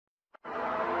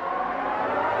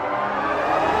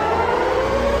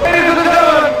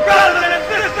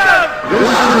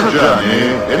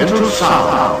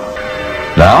sound.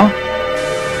 Now,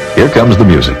 here comes the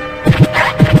music.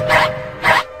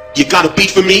 You got a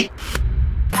beat for me?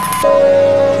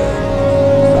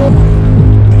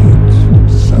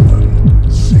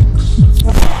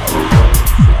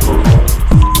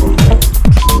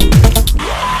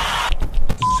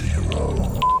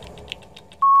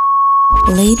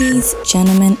 Ladies,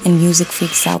 gentlemen, and music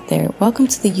freaks out there, welcome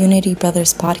to the Unity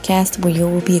Brothers podcast, where you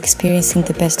will be experiencing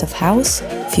the best of house,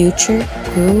 future,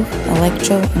 groove,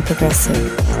 electro, and progressive.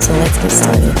 So let's get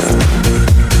started.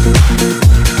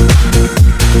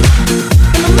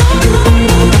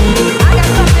 I got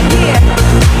something here.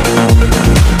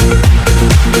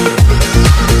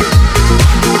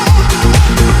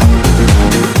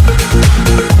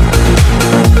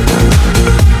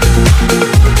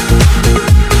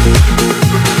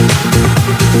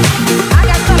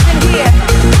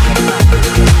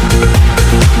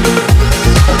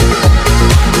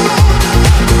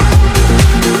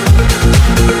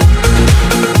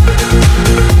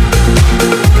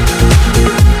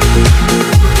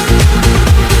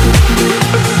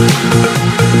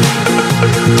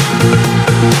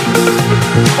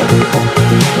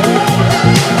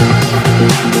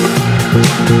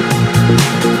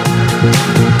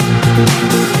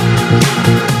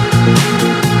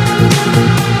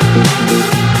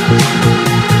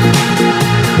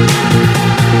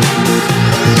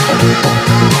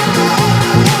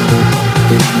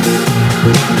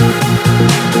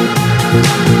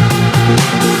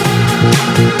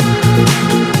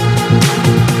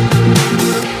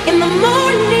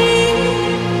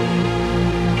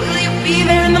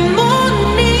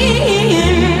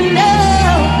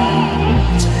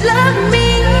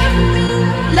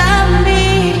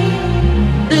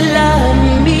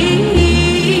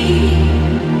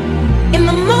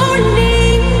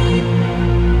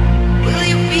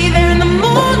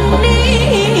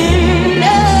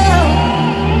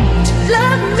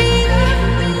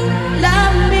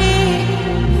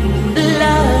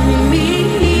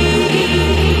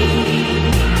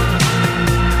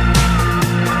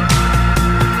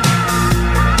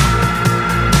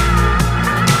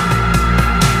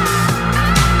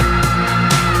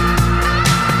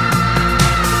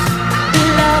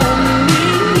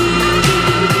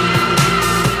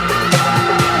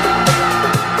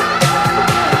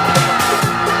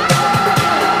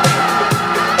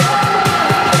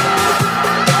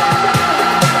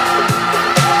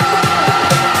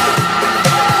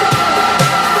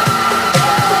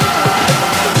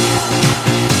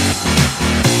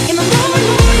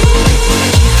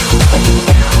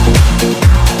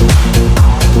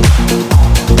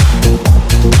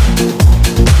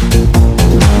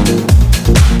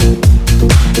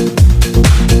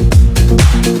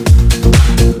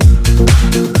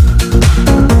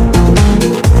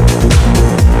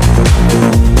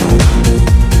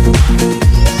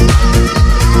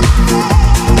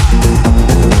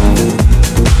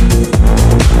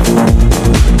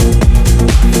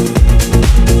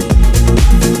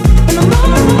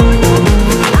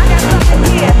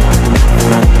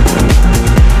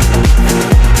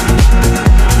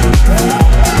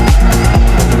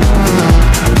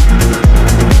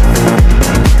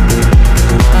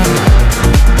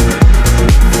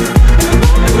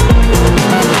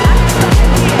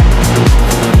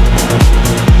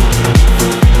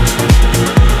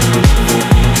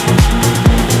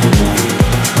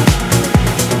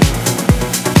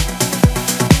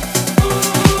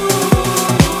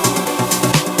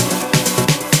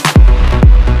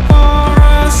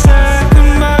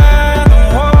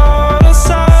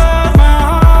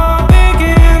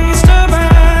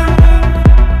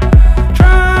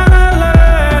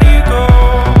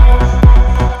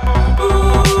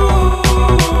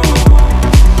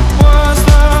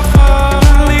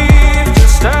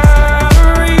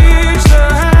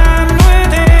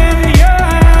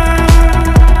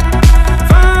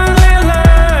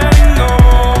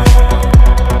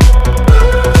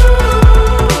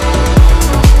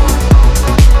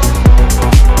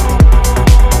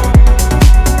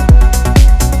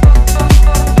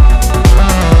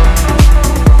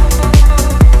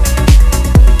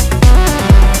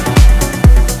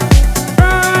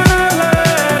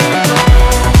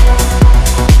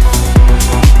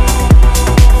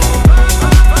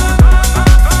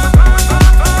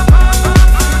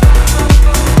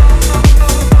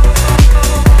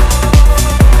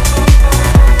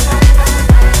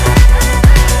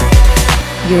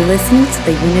 You're listening to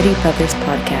the Unity Brothers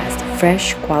podcast,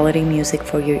 fresh quality music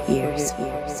for your ears.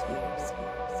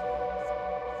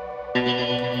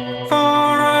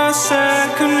 For a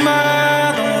second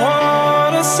by the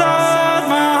waterside,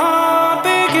 my heart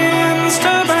begins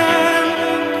to bang.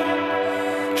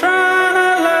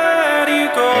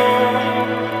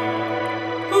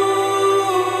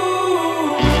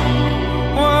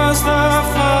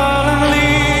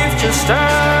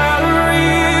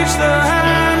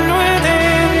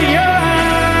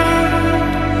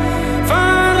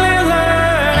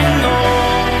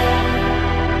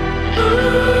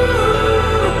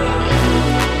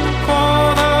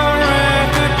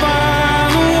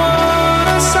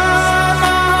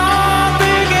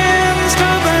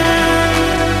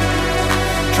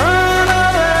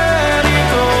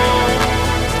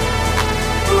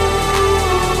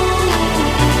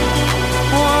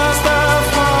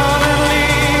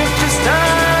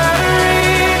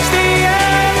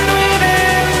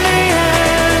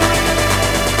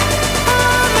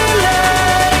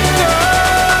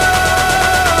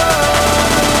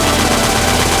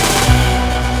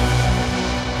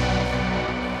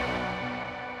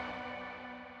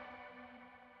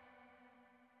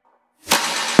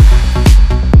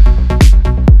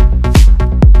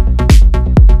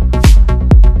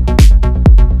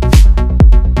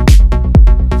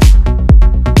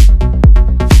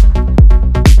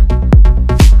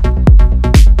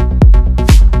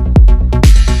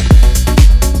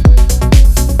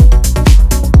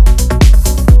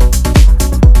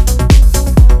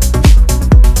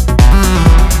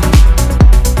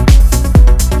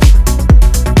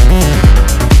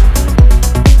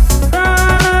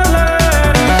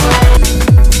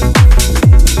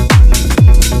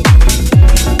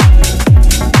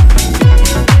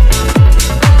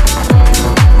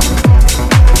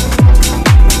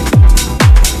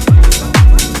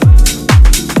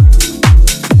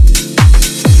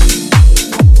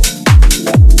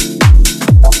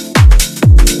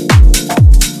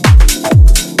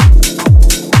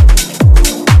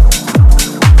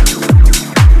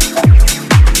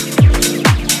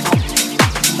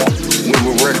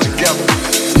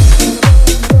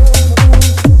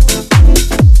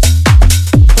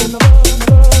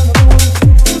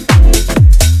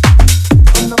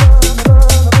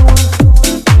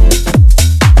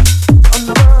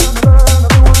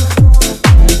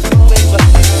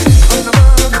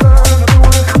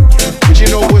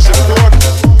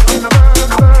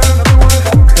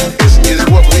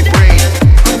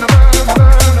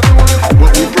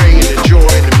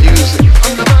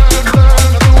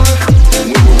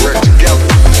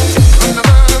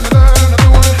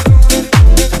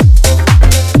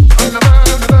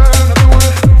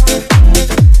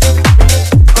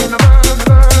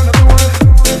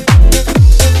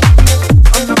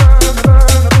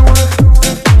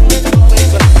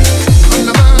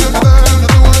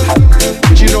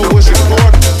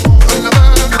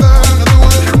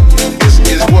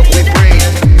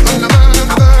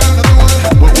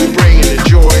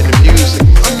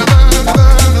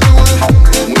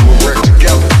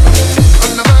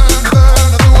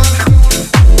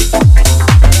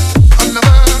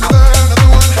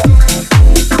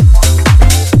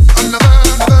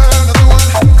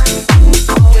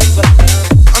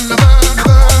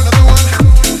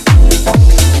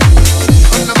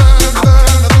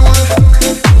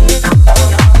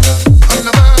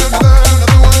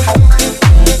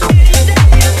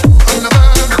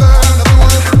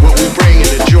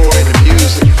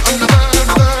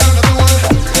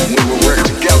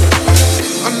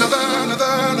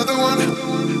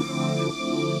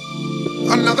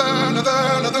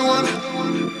 Another one.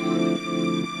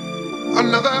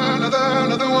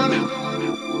 Another one.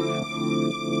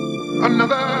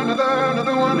 Another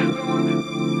one.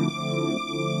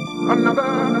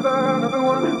 Another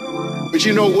one. But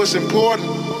you know what's important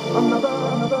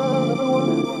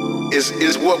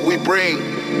is what we bring.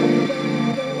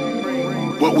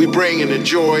 What we bring in the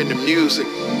joy and the music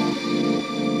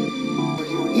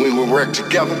when we work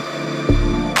together.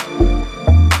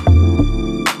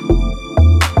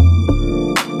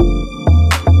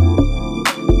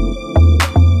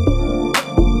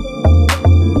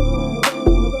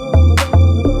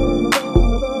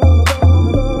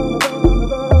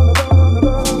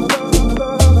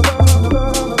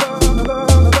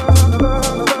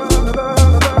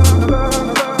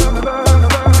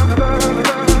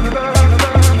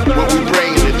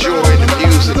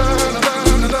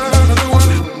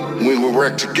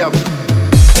 Together.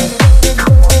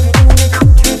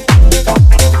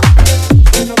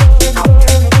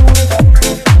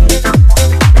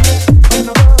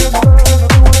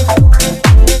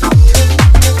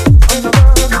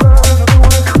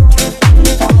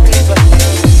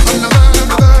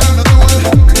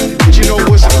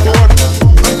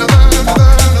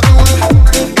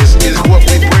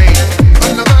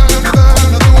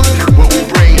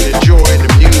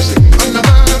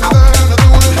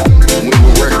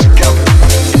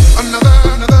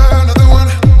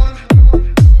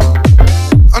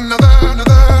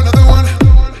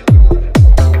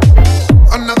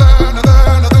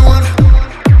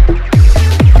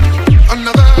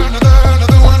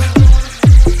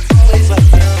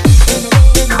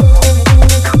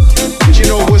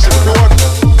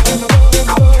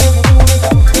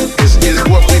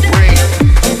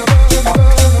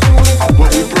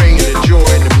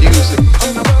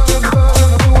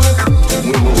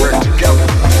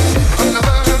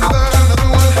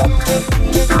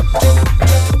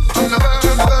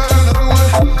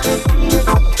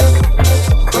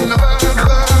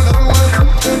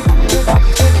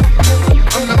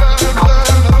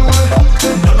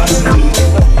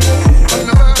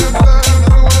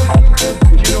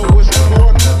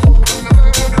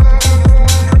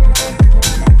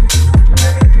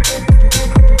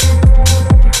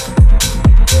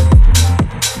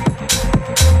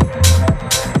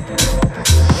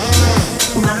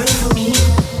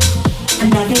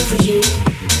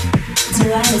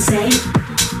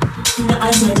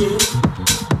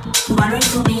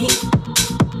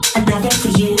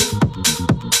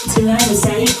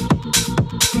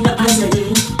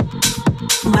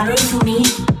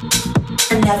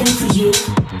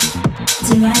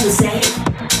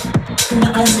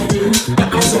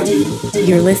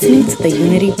 You're listening to the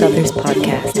Unity Brothers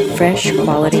podcast, fresh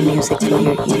quality music for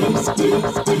your ears.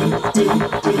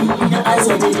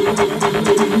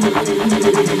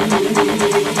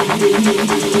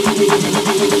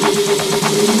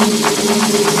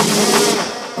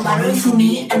 One room for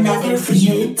me, another for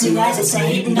you. Two eyes that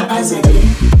say, no eyes that do.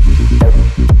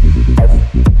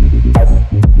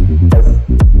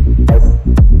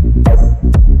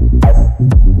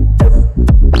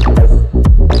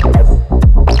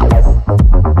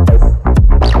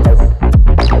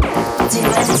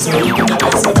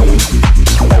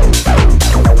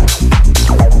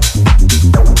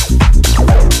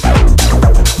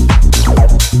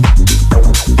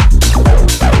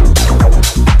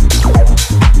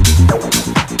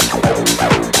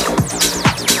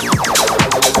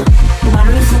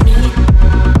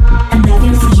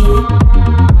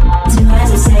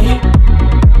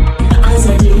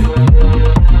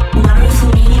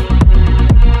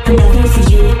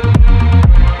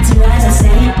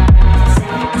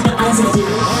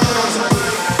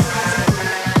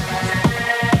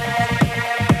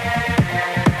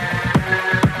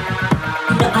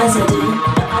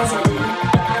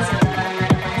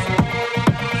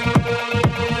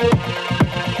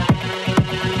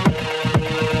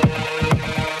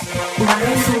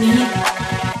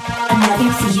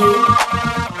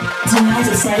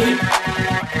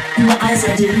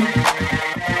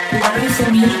 One room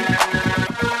for me,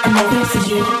 another for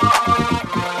you.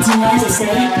 Two eyes that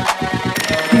say, no eyes that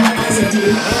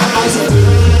do.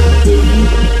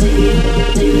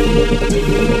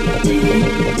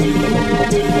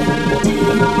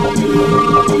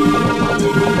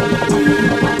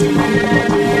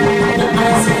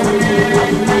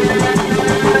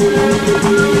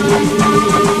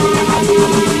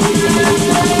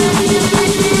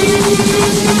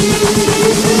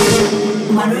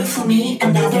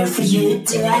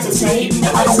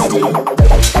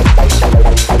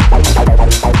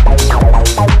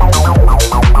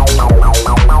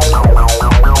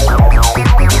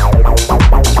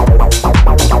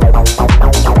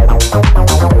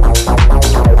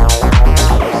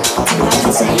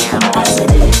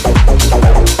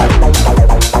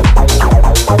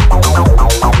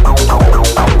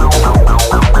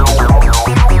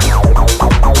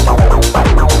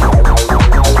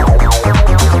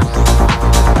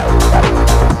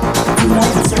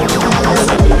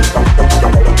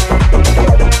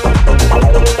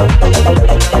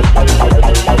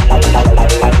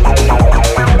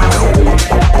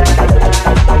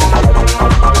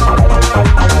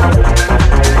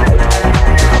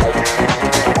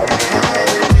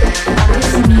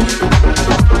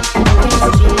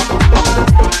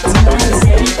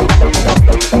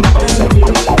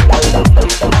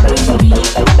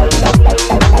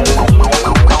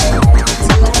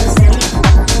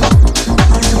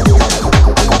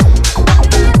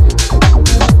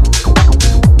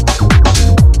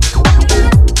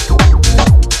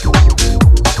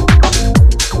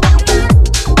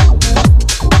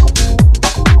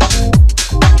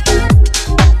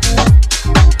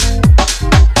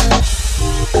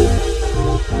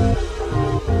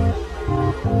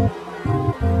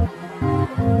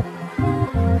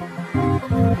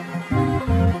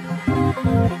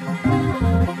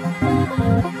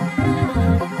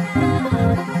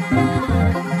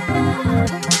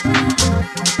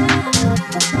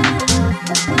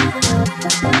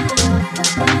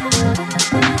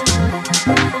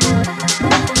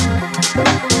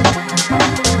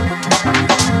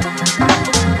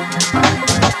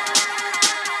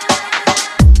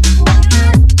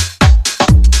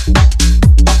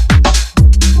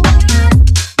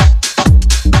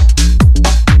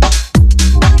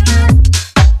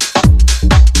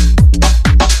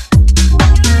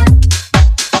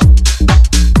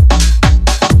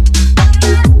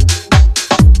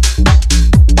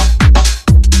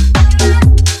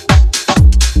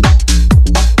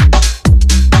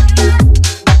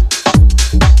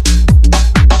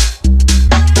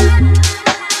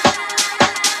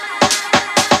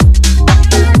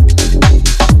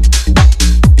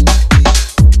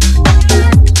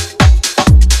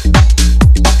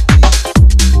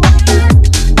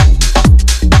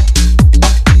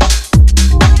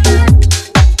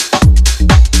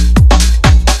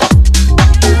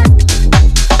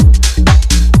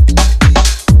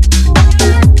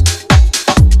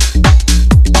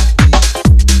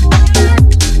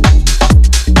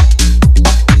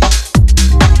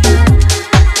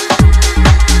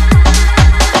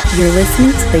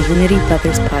 the Unity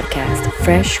Brothers podcast,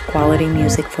 fresh quality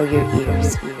music for your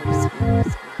ears.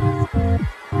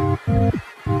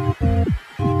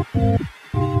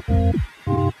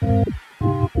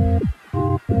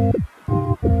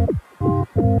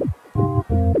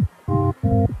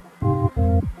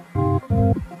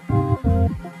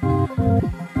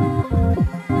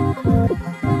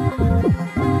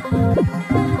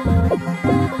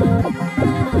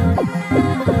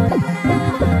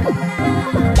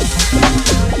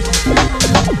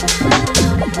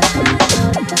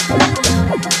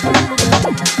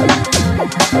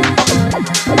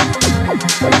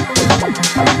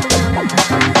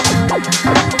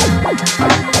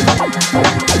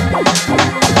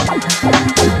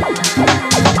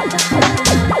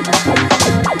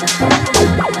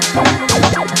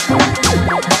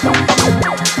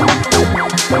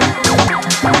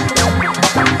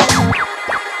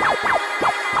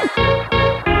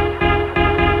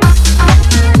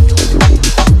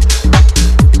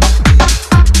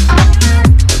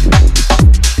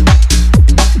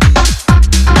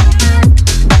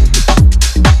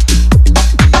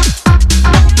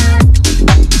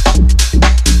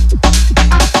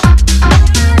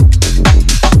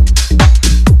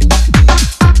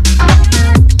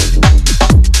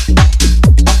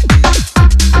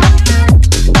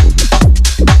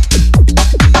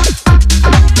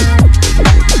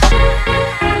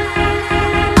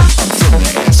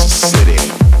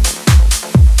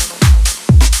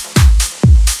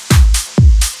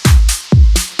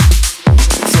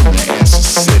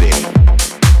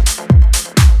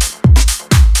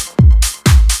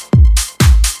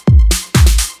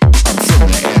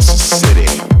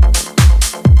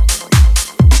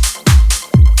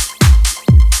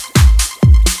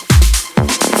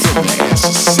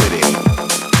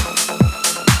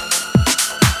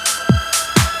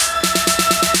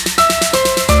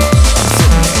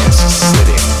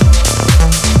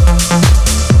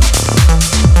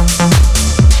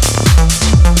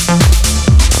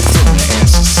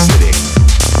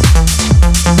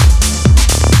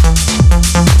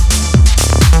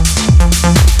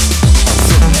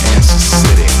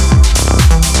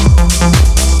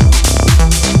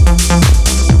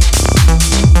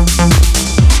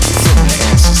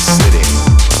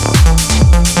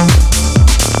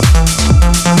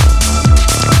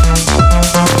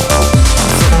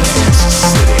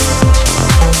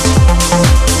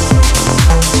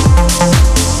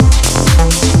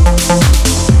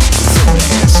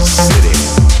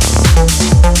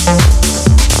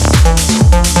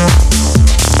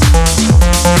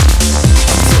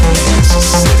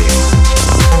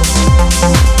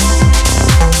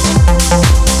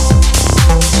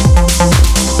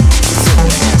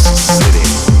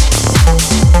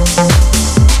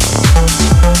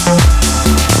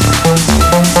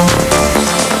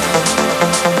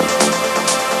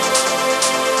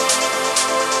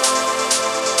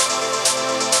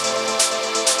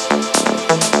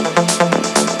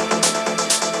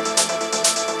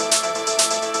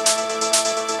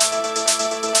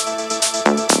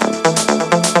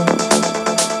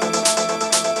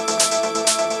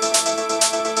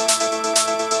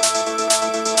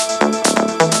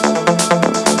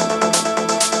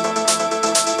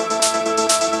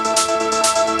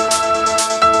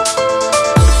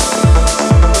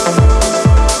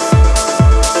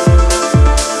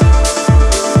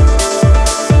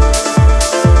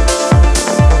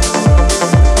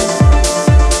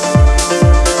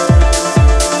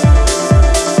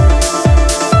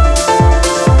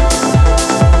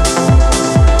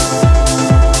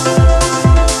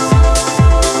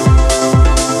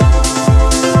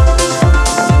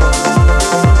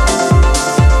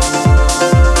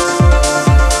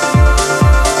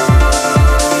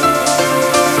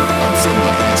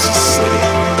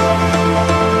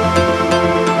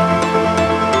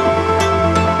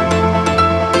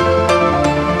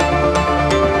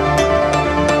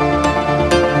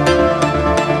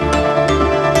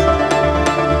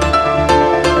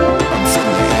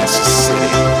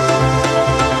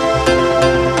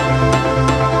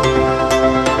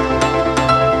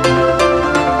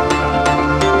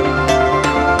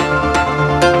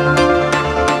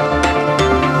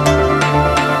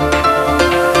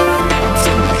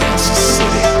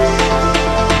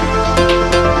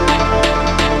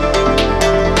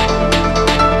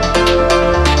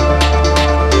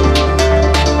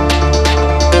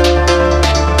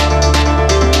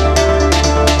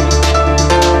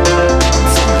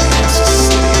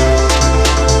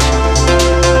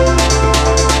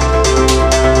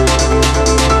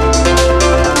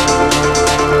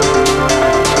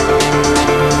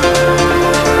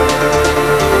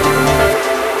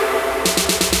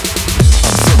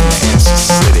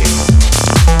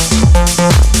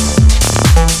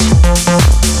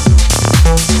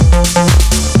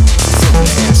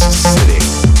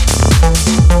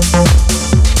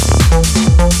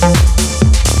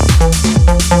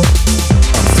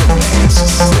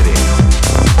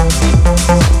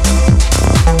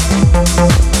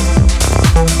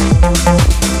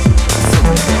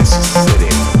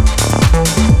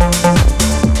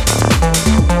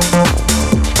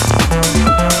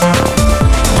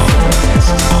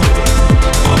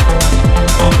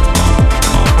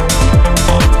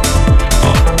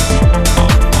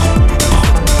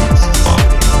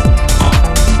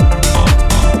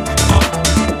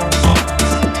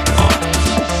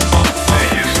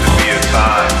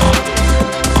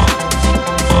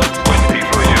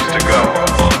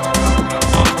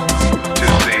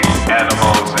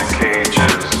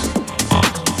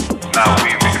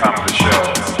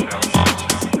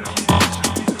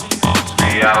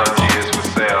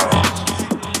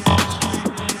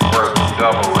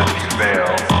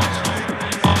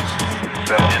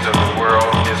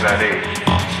 at 8.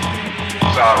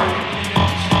 Sorry,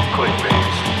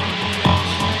 clickbait.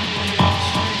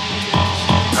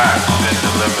 Packed in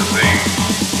the limousine.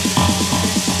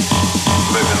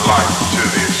 Living life to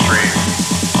the extreme.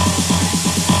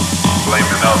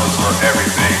 Blaming others for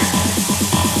everything.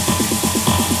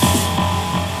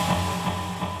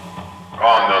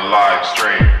 On the live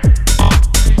stream.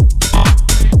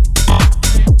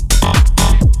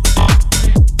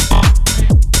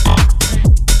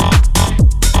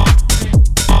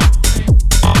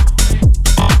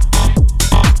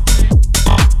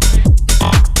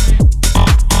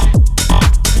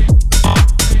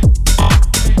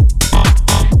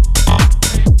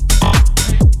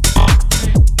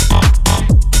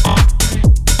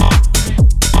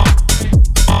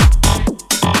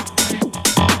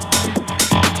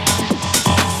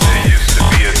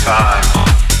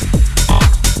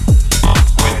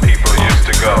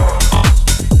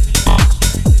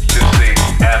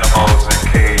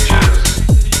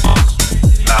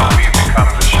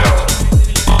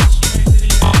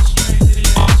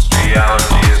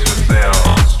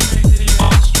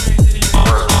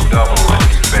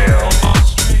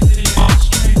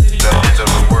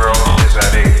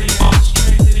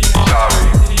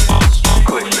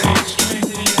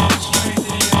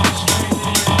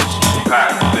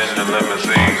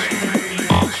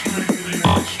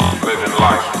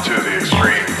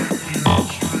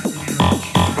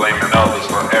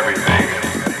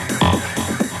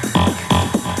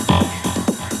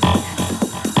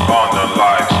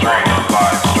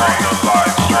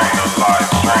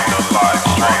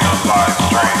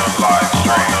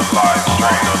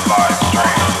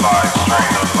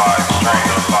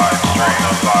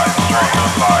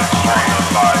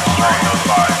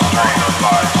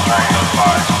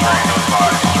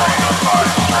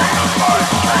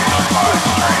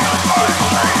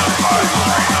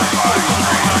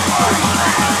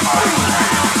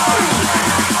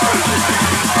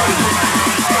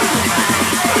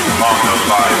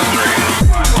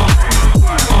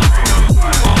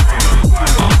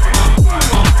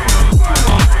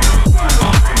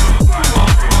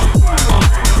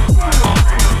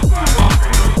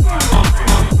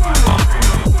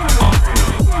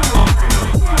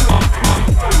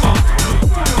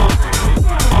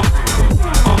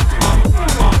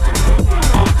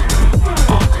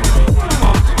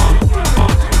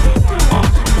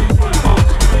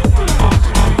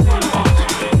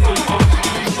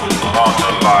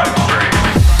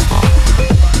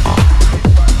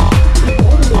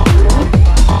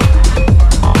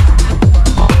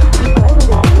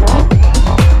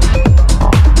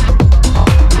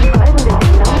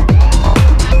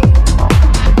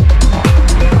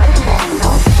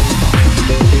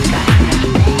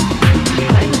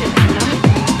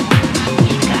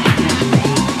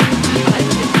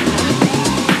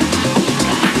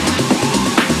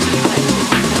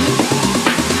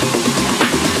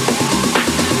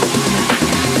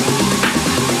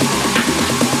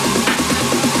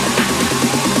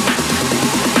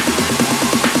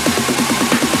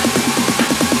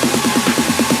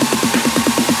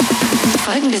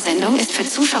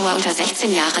 Zuschauer unter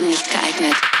 16 Jahren nicht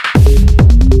geeignet.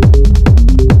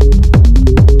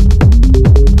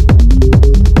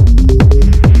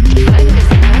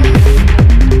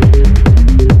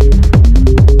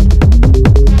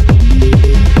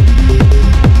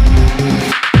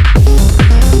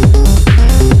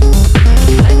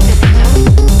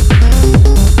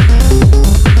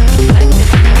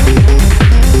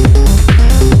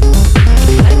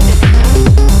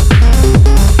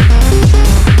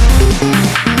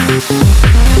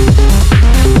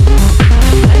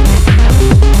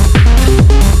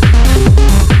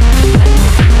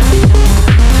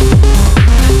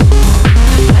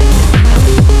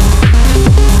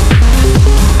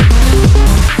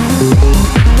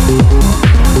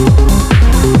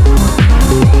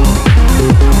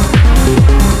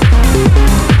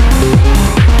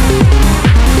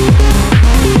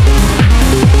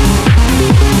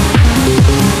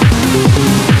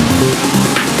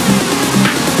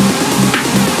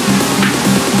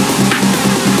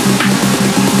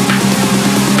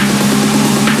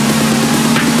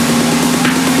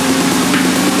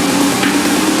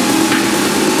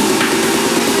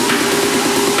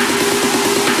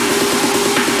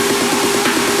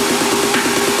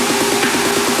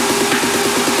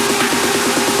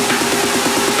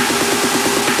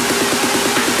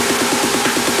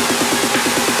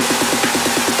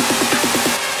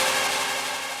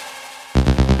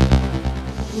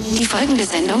 Die folgende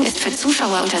Sendung ist für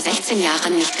Zuschauer unter 16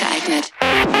 Jahren nicht geeignet.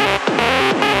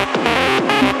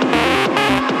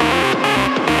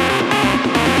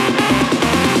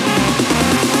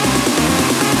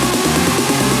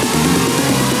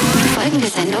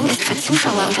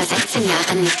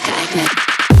 Jahren nicht geeignet.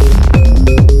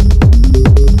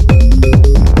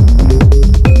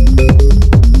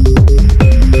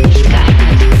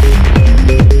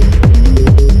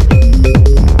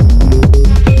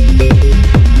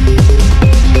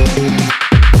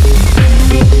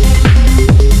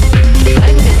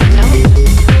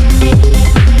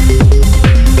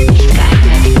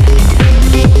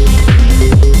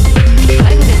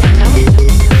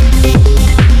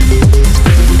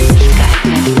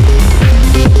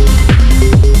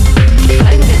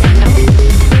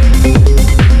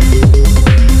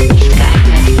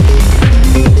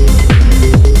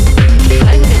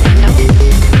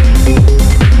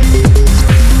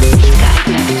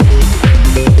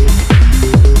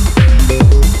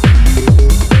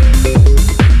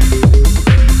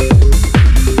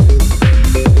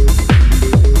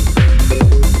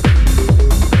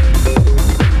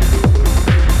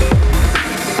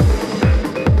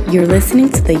 You're listening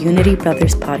to the Unity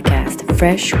Brothers podcast,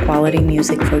 fresh quality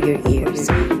music for your ears.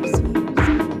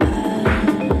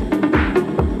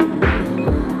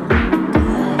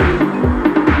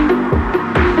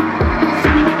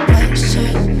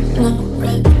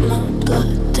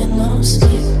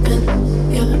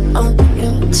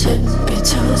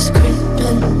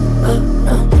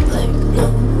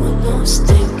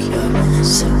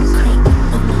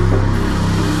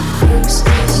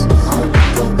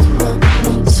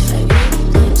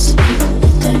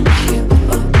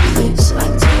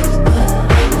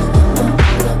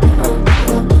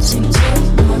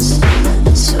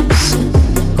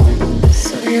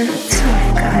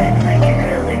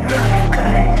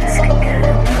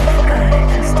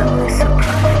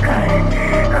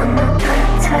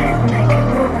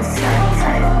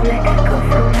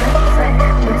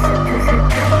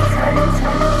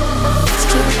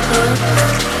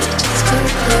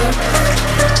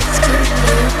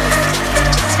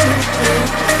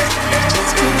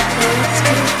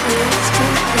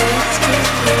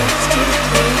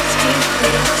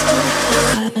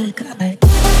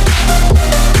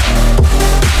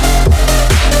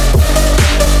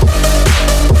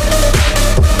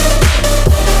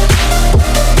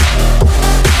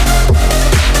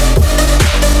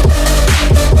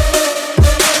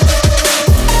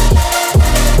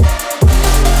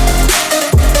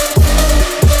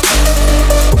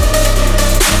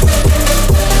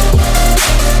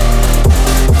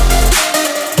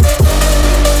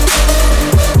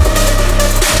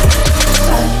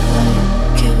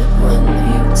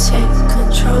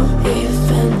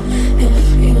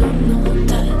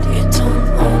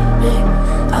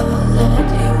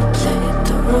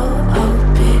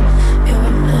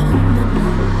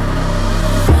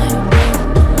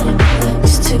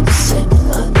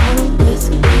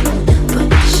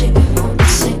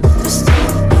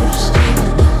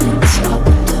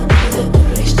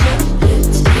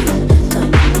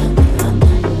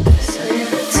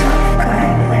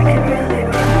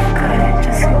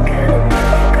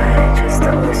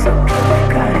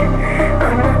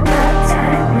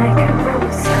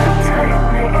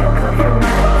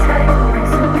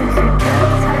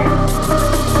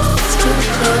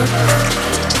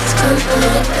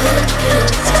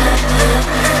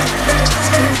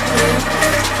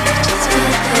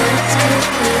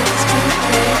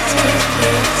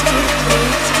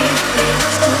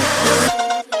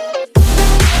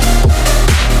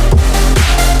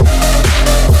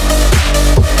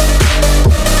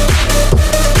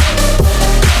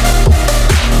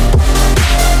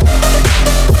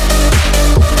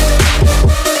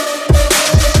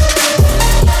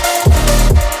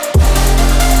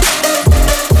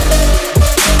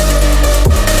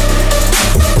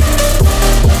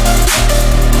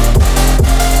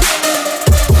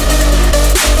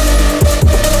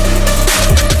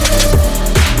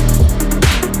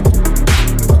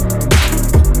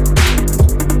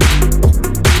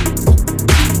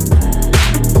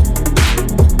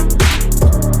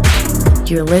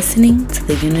 You're listening to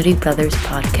the Unity Brothers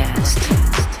podcast.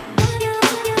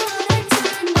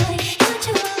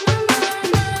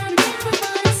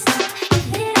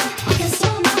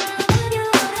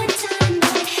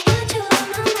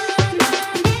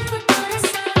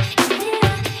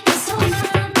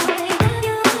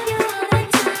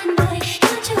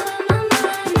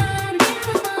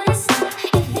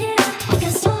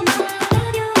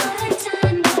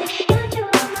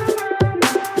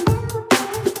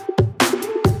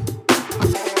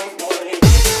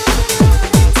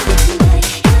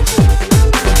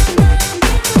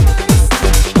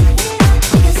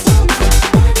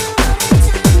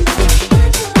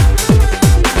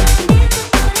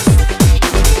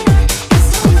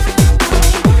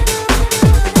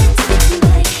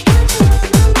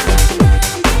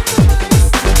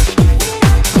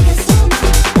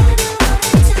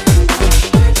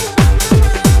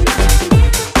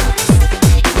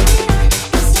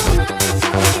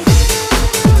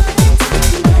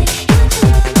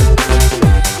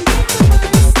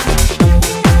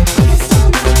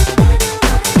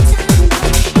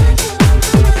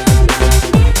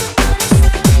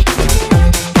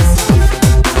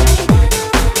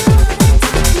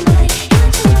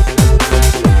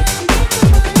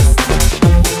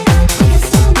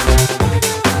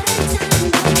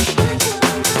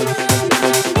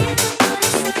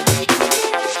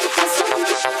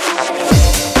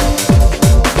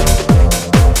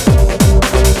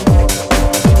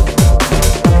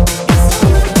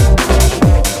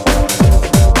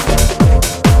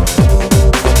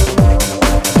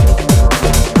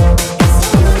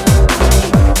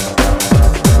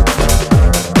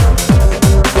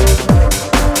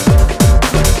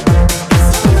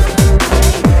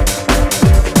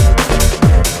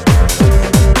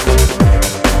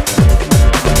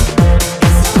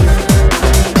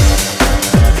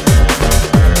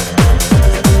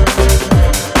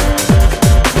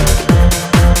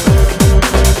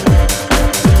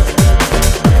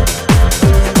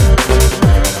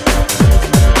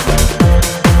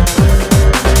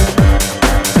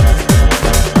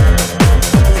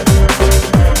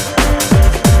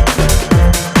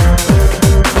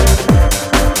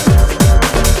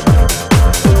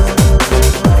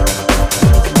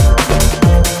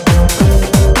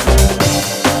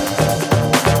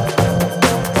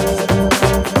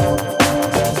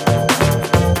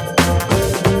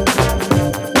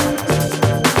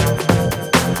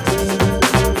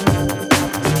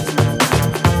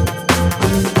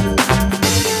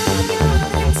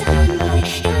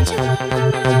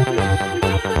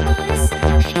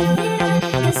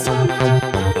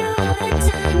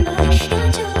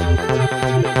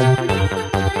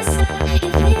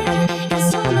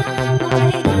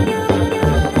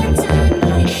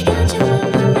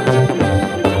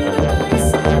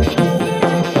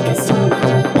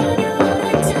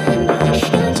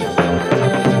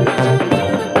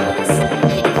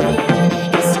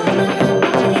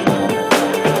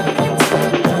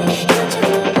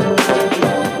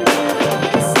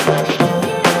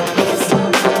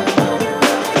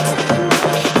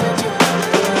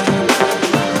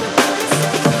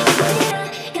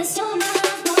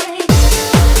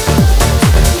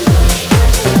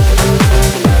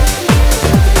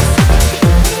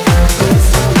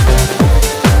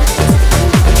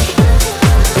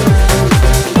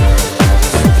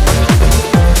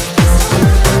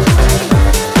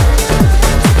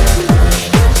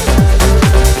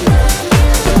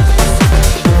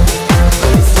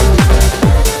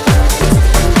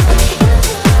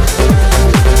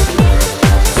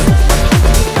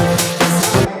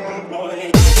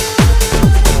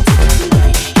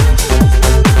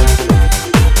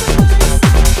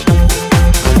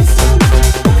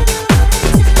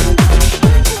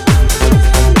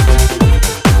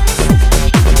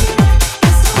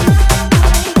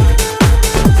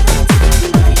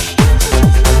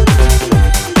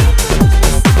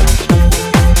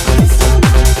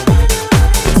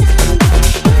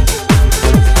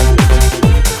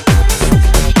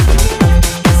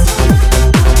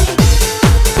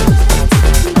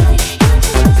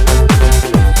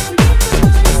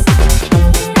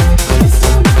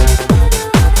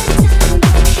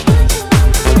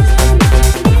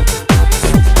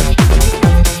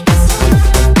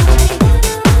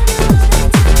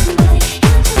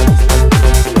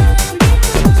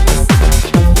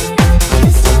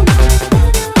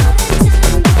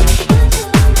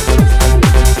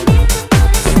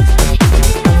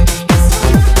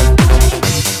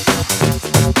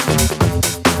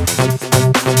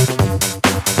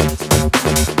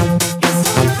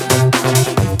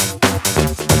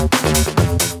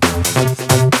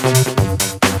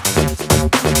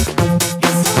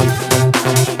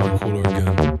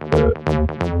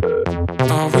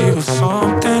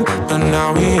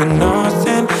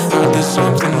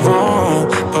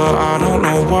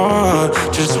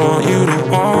 want you to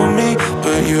want me,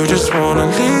 but you just wanna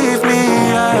leave me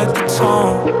at the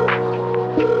tone.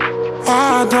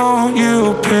 Why don't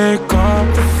you pick up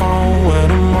the phone when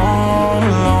I'm all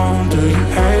alone? Do you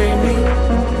hate me?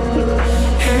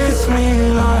 Hits me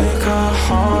like a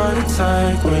heart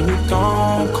attack when you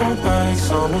don't call back.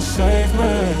 Someone save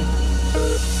me.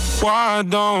 Why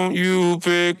don't you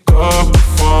pick up the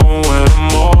phone when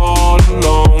I'm all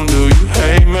alone? Do you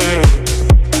hate me?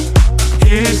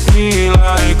 Hits me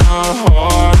like a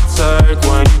heart attack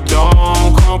when you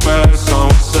don't call back.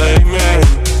 Someone save me.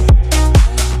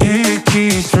 It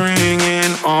keeps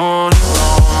ringing on and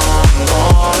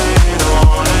on and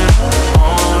on and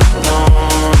on and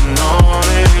on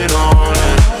and on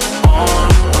and on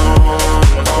and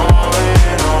on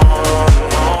and on and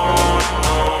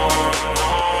on.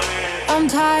 I'm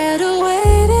tired of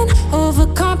waiting,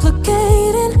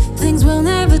 overcomplicating. Things will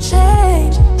never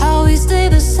change, how we stay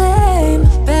the same.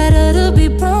 Better to be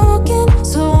broken,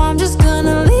 so I'm just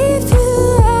gonna leave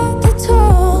you at the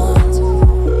door.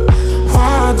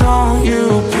 Why don't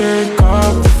you pick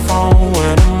up the phone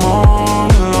when I'm all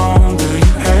alone? Do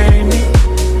you hate me?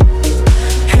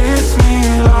 Hits me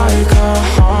like a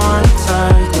heart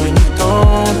attack when you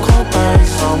don't call back.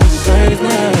 Someone save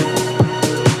me.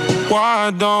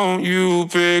 Why don't you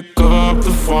pick up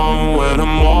the phone when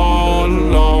I'm all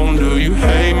alone? Do you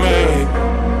hate me?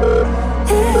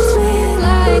 Hits me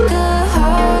like a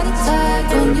heart attack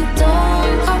when you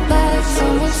don't come back.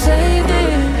 Someone save me.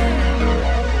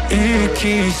 It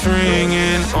keeps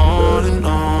ringing on and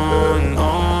on and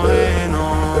on and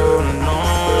on and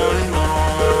on and on and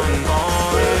on and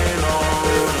on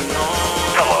and on.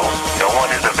 Hello, no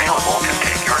one is available to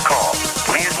take your call.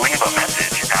 Please leave a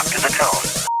message after the tone.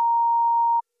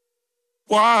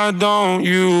 Why don't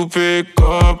you pick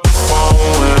up the phone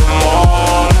when I'm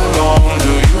all alone?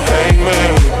 Do you hate me?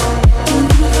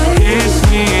 Hits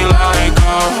me like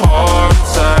a heart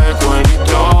attack when you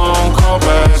don't call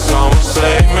back. Someone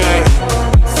save me.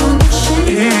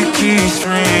 It keeps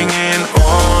ringing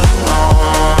on and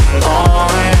on and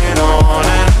on and on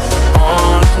and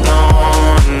on and on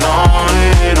and on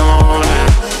and on and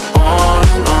on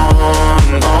and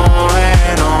on and on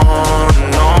and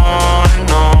on and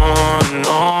on and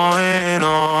on and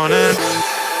on and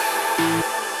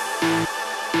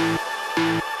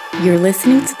You're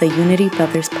listening to the Unity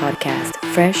Brothers podcast,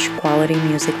 fresh quality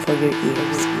music for your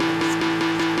ears.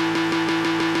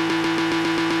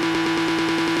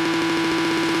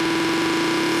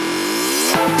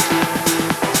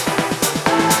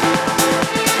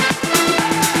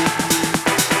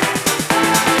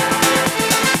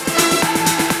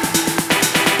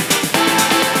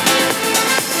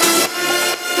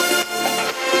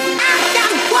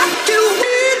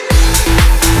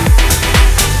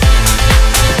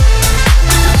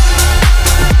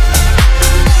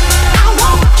 I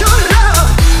want your love.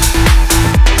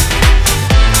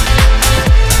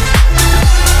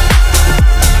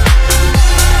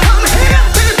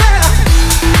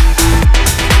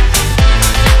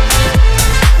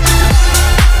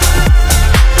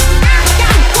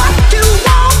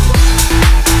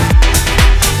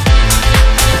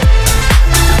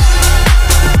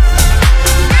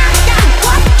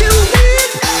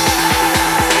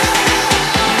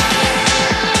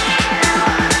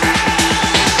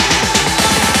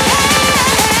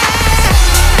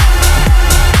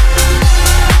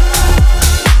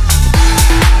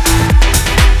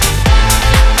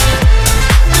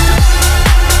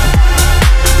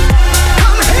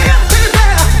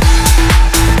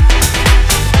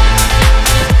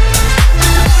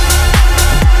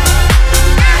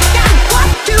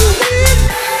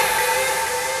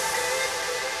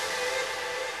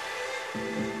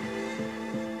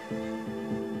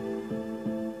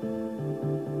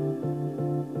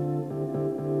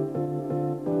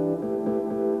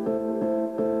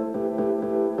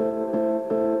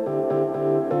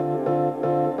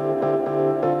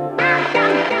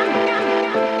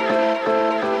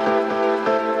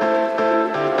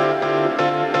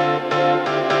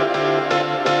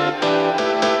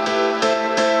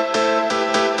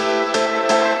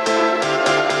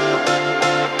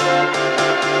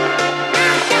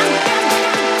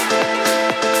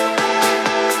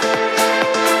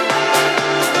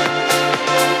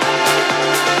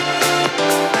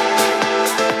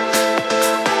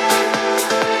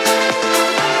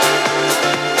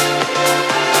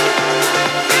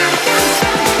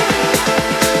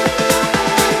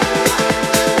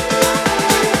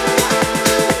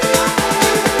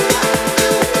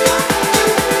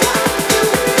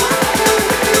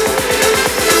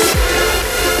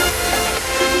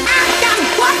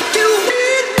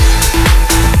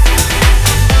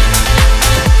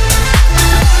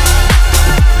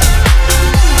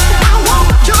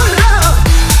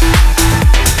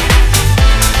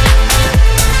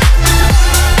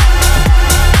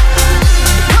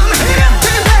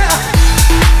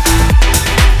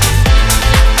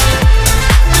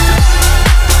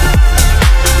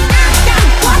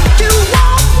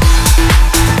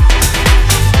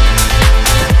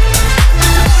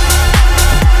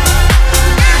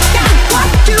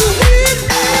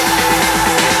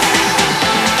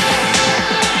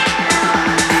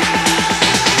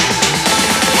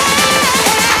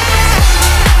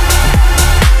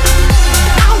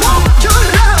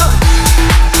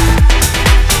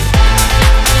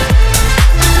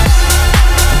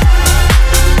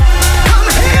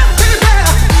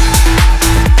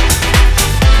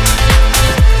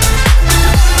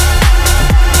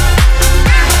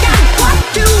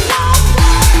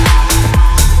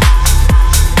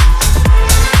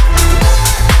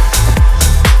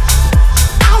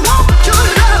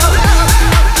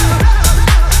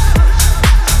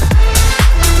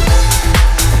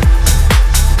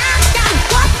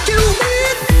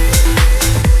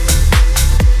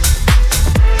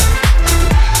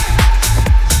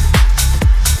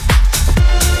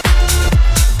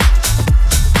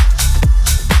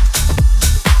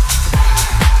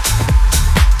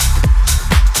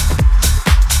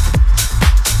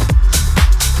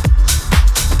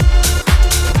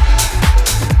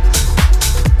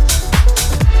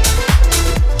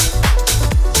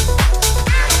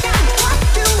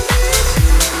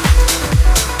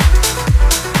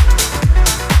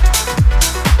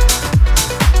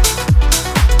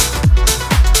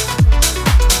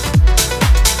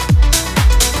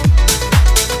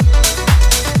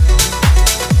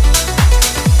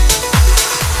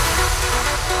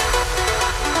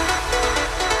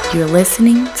 You're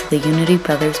listening to the Unity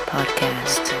Brothers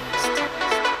podcast.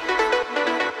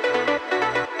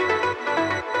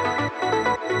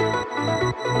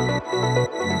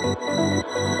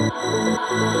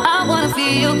 I wanna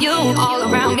feel you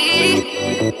all around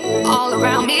me, all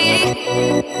around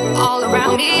me, all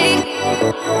around me.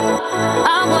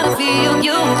 I wanna feel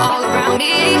you all around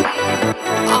me,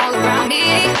 all around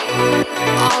me,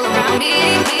 all around me.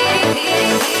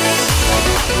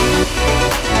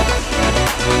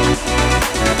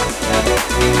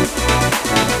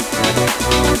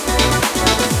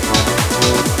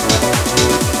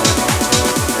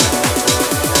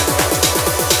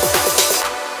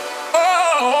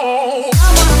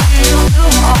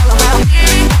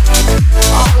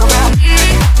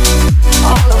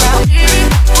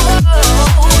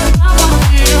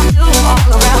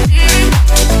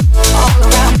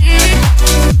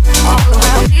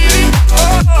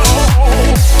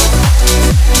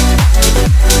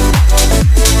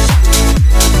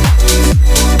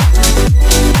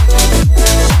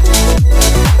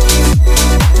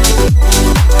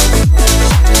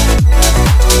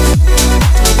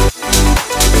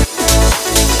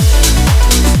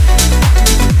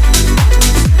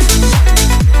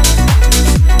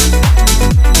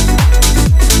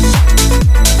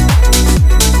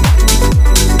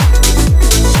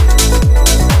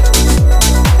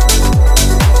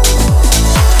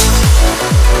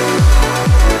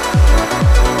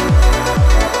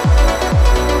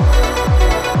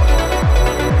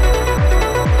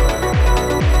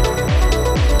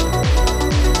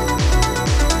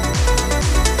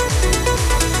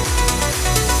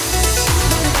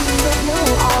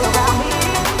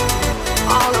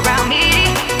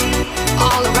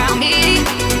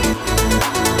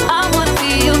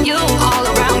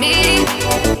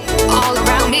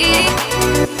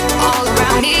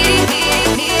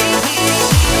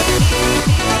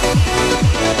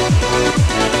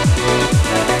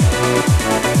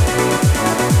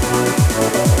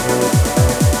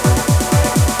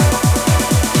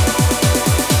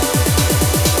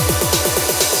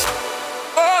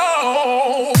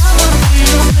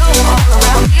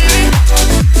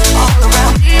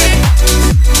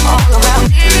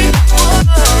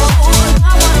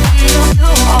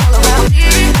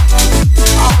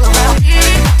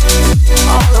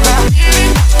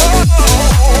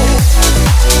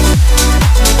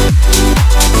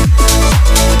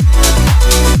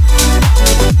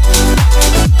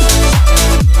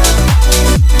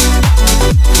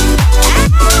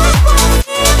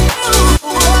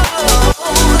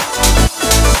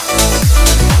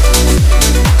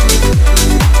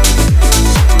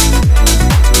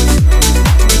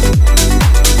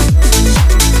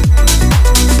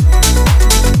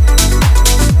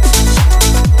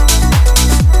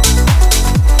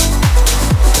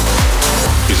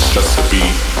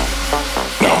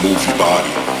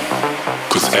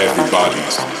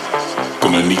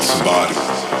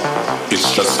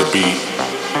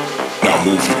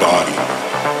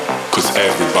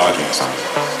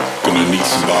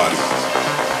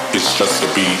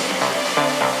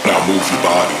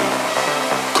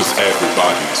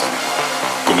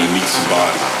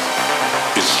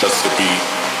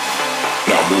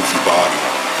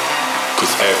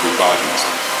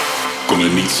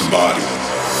 Gonna need somebody.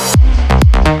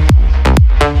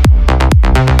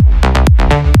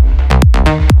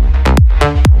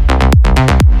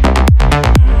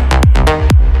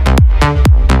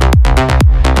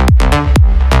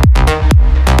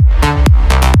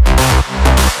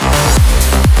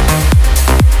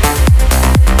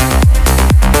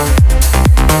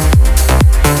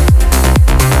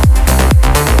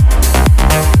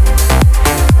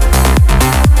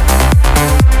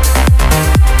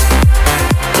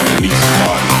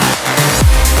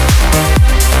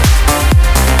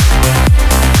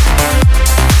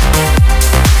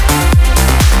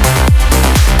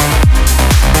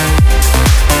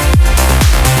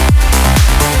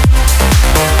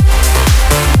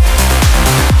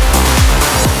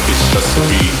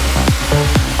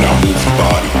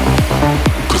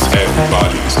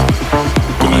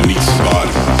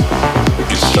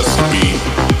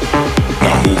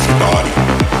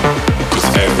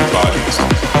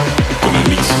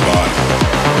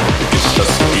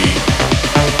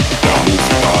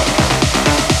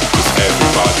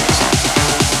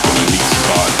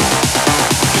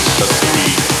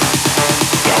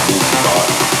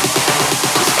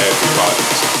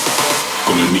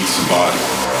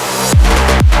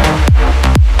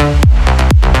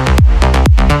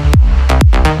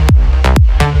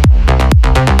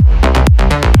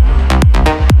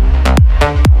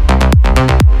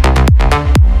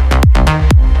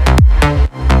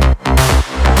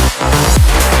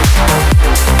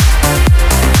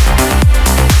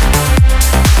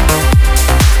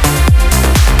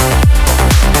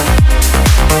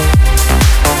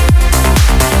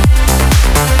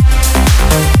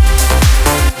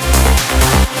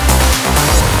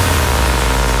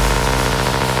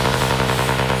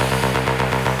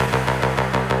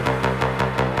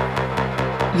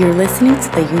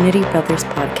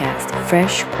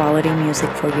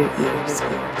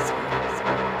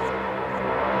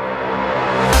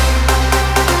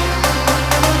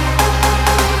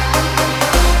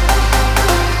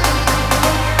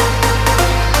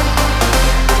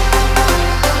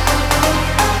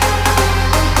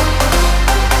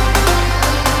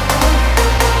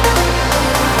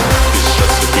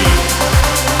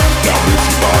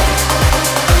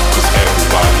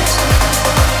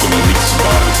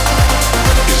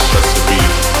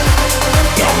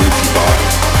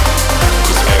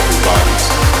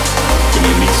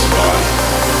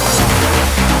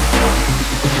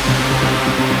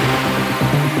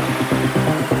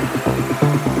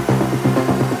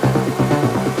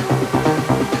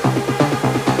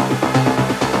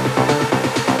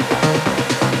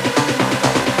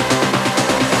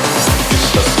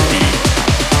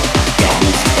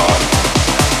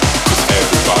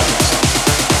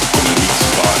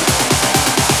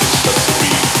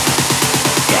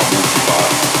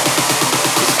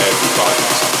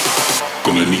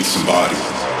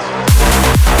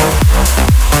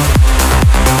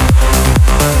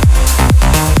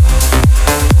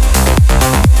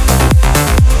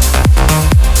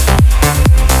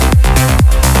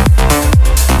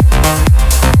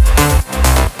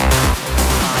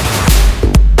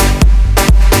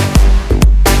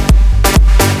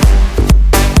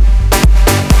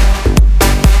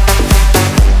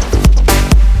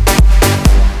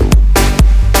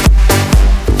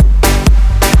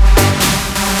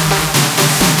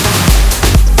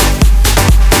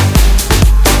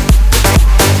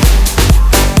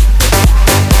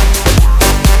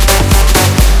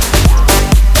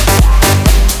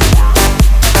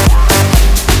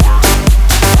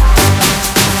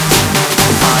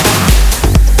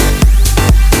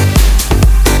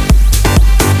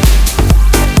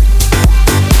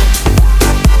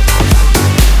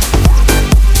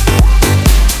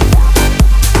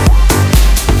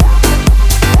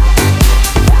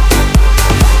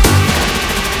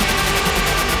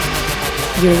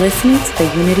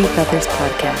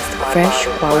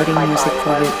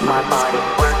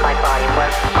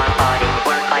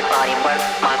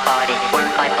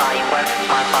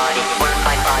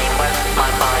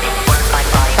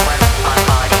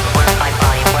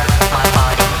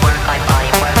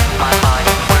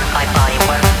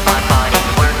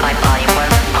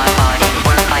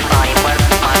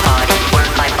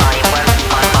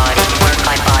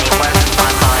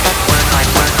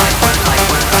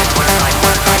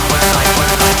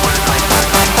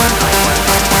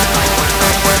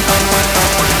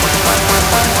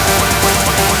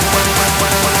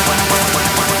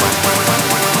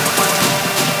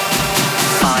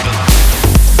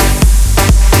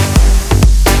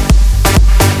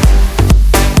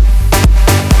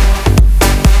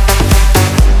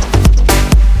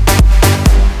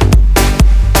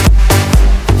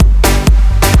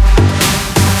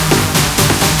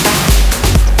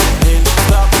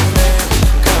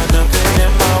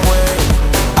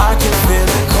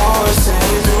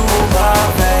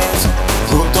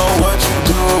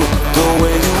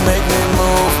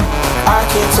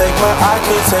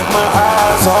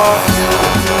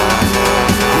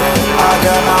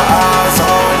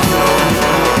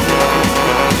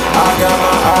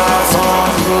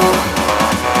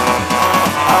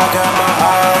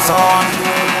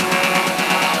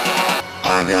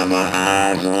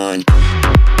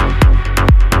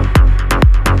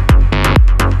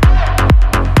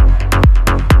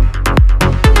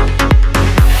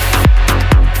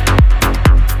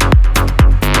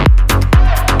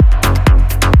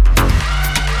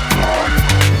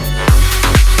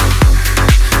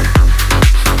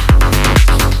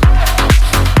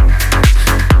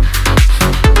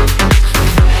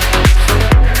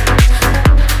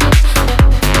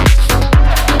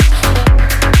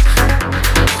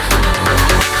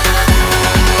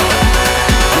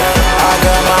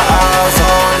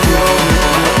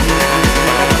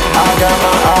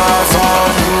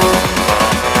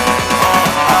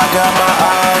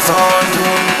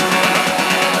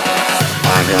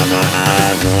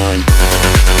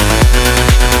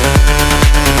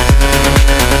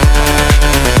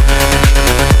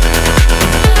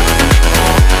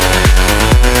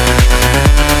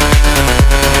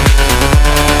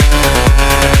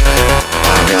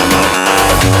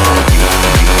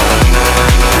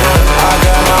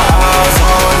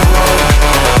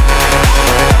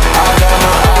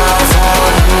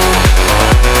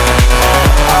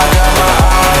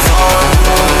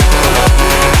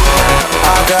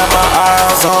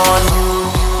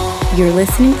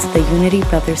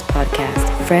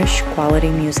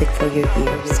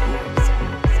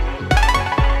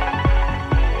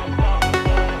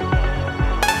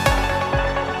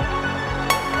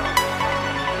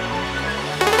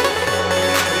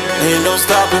 Ain't no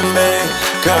stopping me,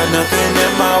 got nothing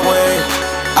in my way.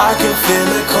 I can feel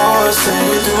it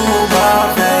coursing through my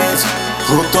veins.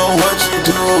 Hooked on what you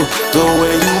do, the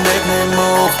way you make me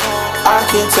move. I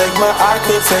can't take my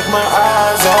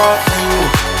eyes off you.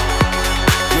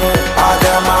 Yeah, I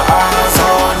got my eyes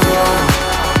on you.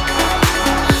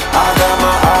 I got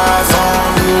my eyes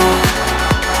on you.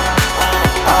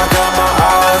 I got my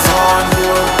eyes on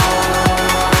you.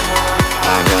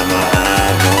 I got my eyes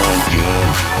on you.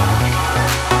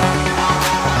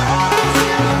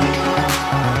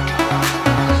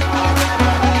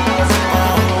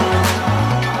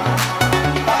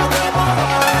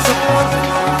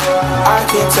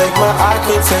 I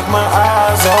can't take my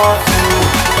eyes off you.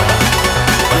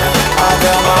 I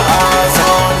got my eyes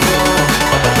on you.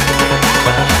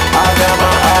 I got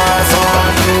my eyes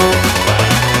on you.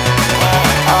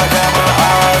 I got my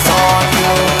eyes on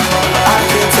you. I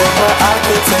can't take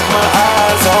my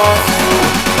eyes off you.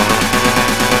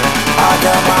 I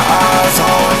got my eyes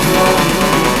on you.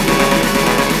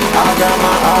 I got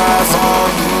my eyes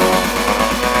on you.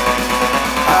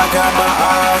 I got my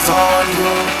eyes on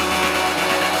you.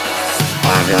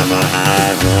 I got my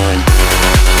eyes on you.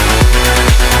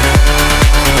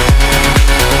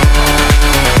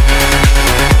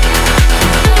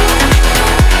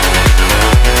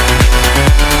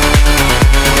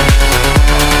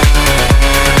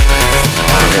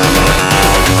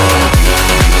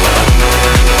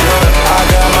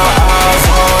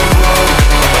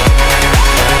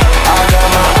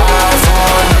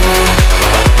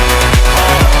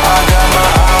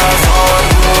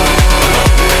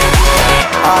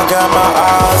 Got my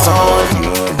eyes on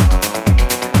you.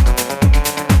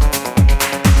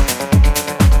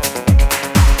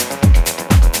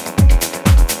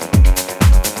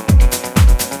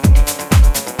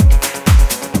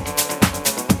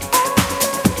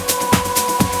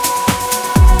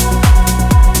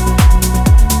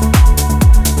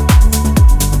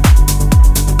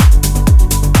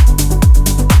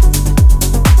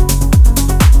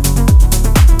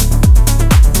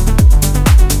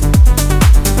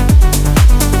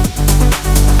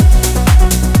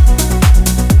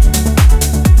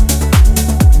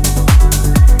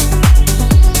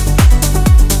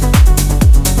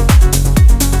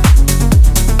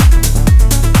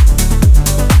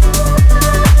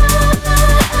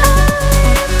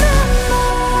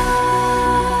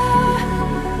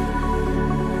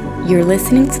 You're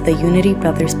listening to the Unity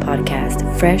Brothers podcast,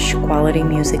 fresh quality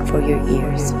music for your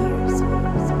ears.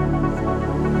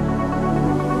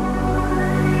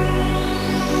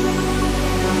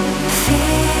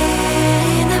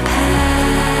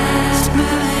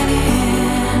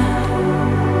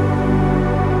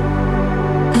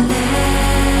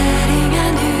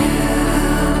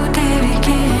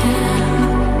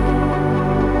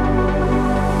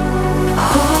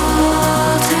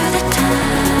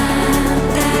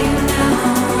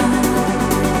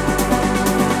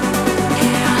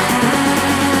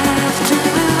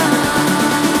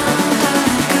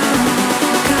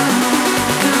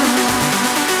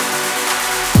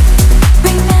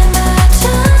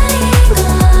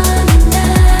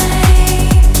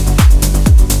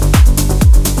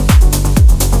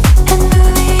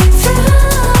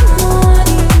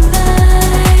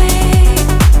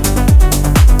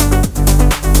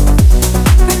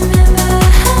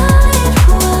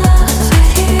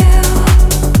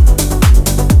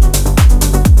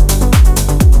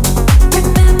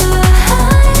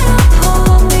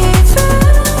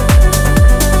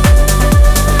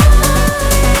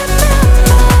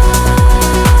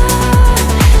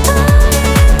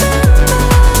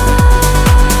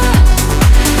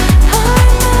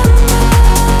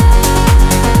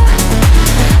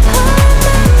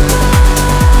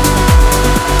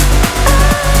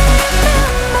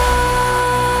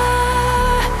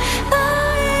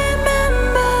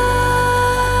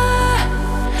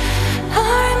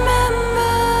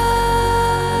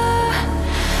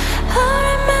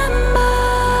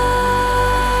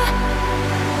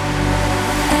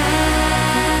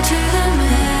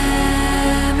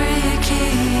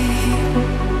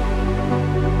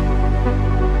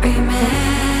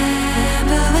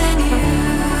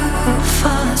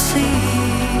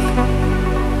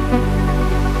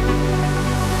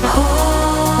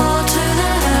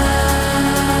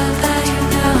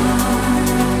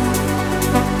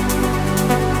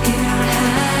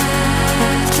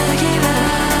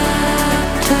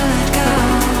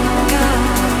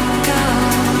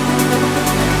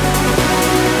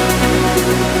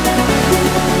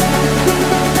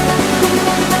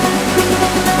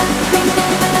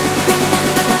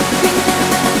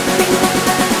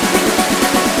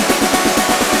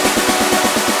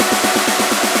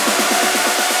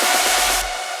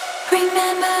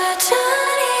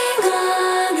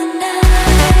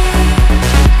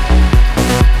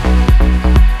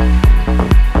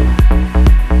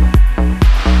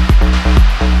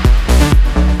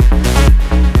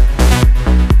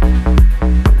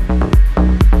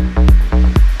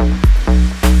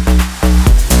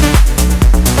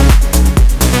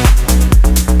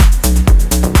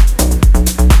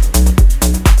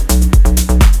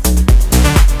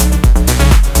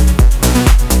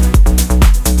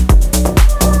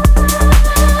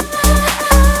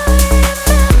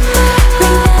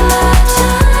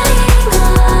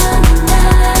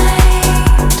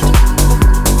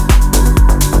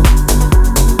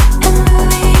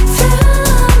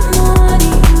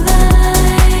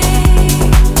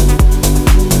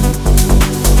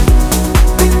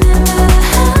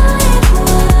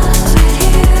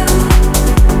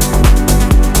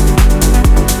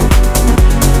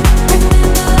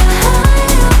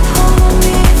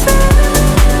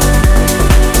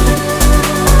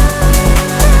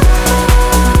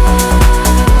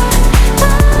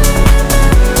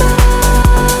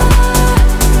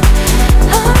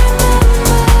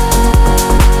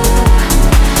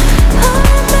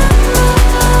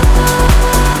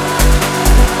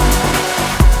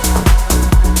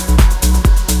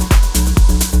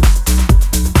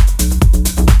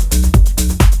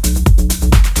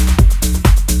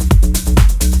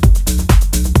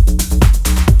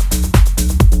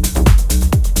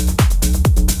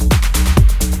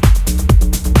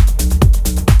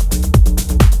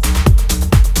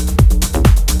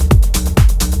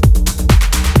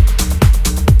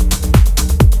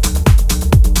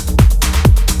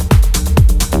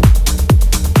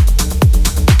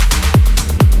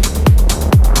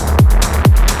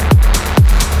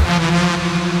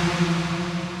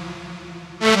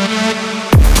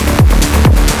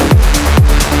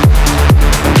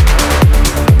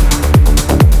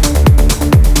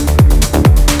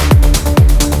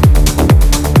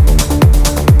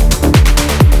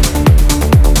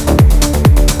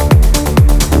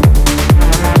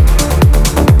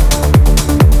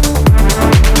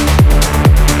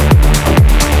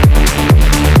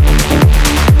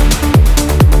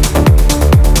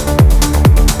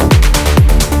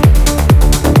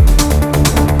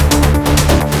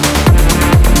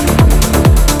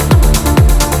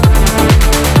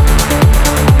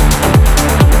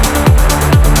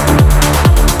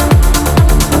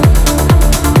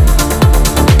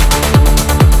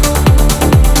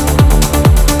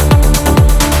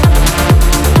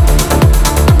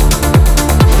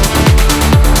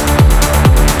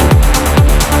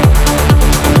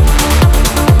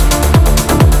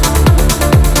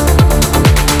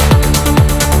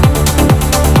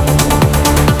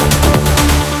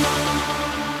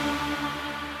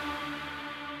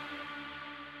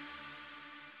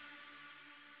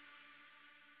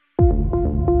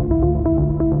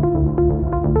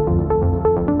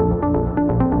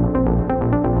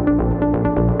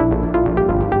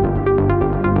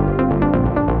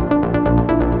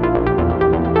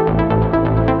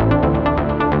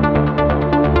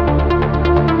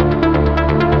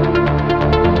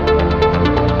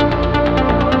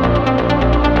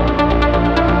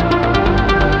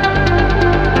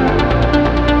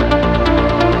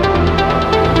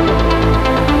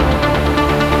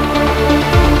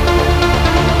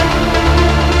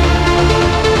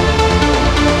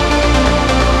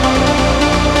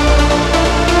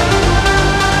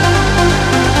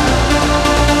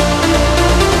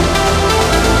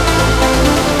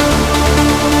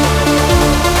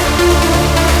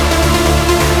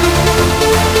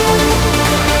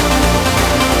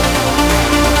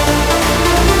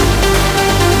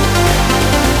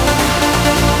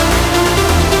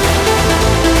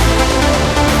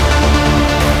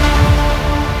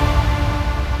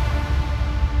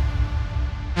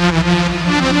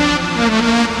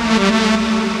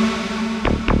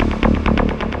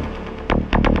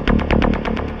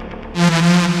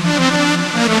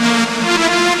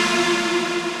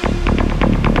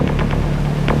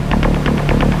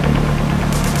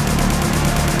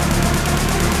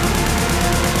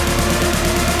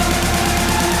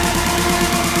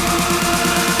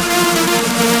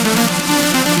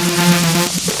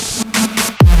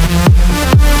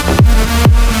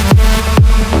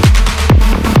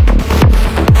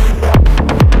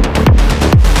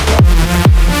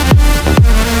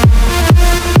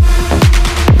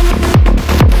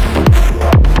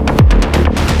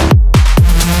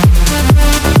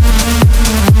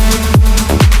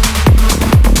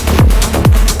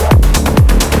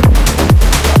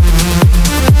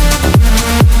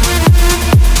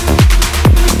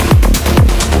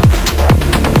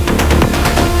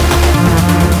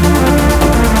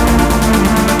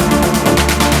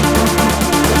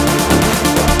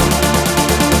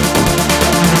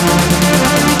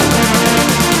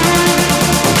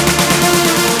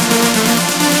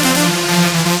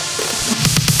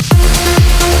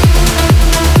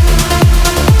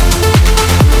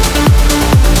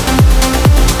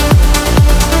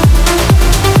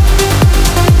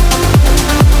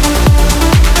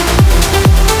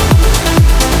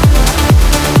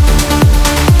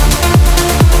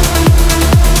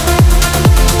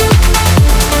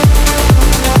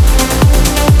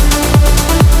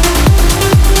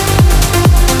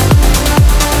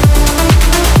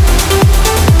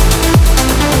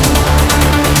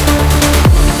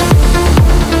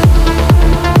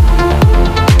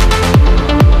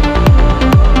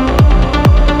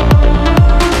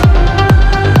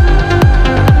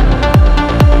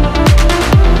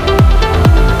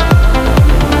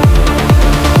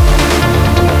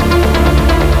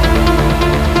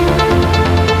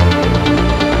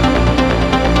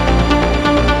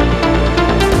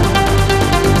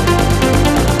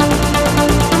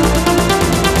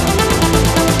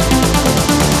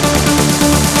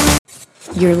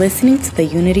 You're listening to the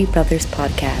Unity Brothers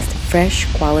podcast,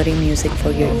 fresh quality music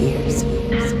for your ears.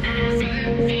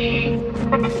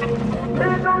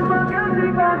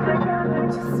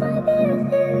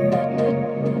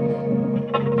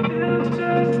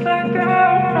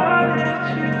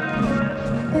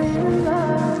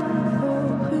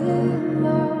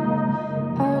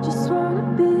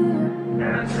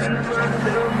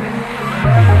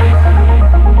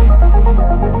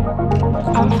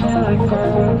 I feel like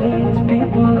all these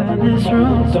people in this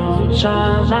room don't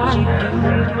shine like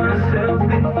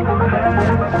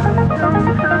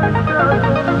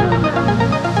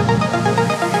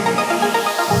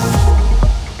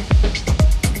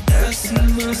I see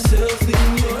myself in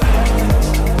your eyes.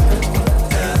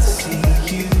 I see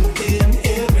you in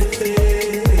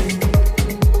everything.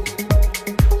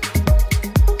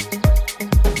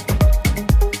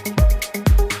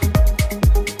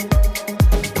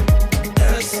 I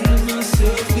see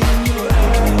myself in your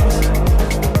eyes.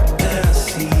 I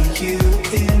see you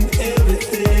in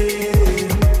everything.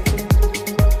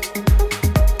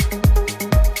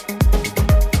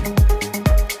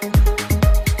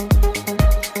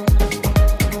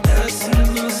 I see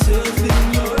myself in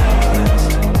your eyes.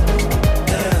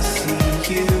 I see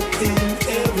you in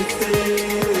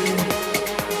everything.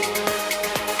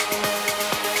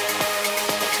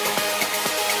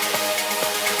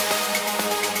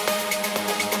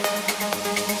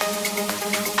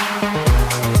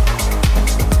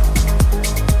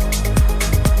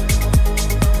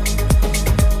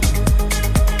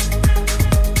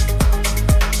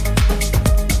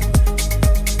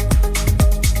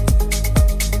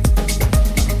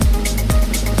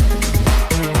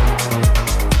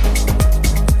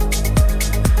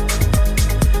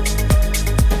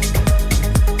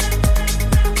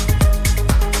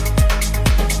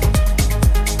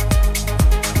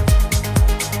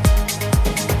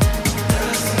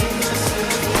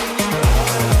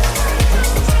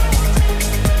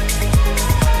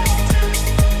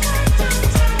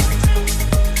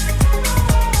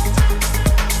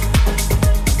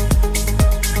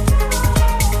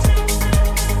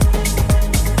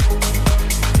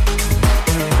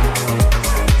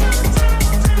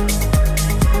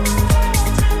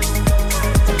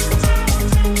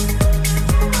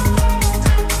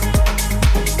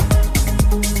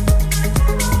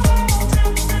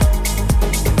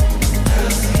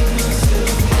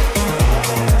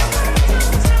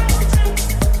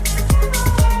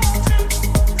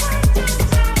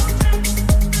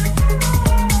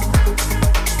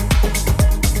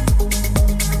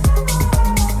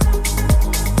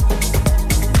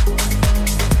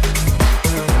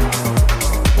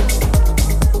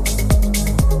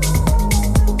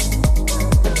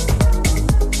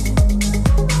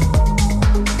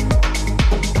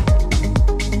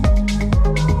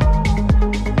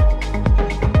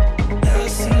 I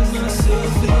see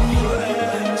myself in your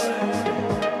eyes.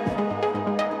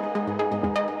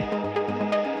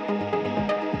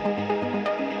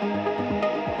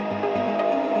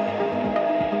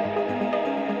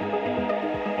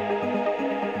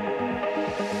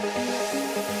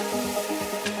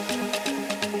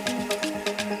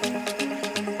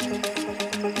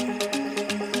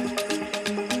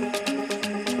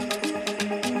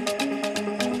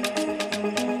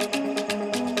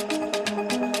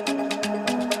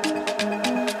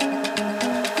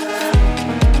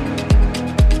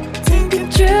 Take a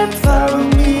trip, follow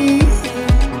me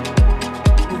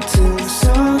to the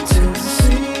sun, to the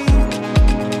sea.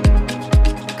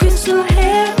 Crystal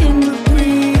hair in the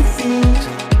breeze,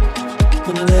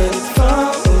 and let it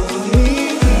fall over me.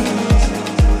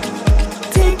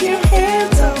 Take your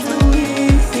hands off the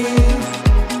wheel,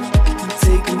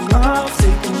 take 'em off,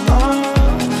 take 'em off.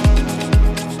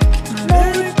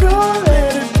 Let it go,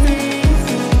 let it breathe.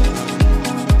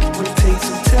 We'll take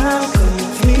some time, come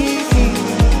with me.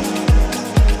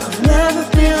 I've never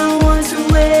been one to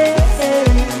wait,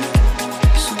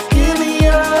 so give me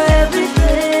your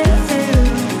everything.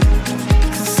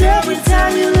 'Cause every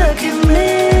time you look at me,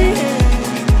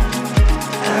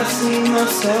 I see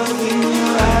myself in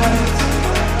your eyes.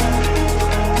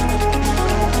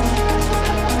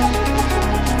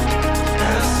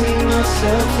 I see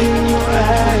myself in your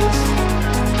eyes.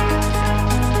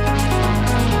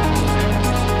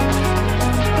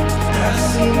 I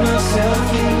see myself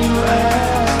in your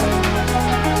eyes.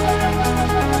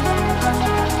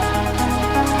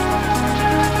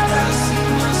 I see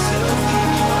myself in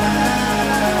your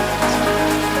eyes.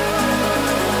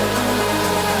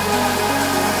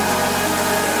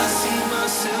 I see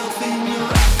myself in your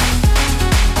eyes.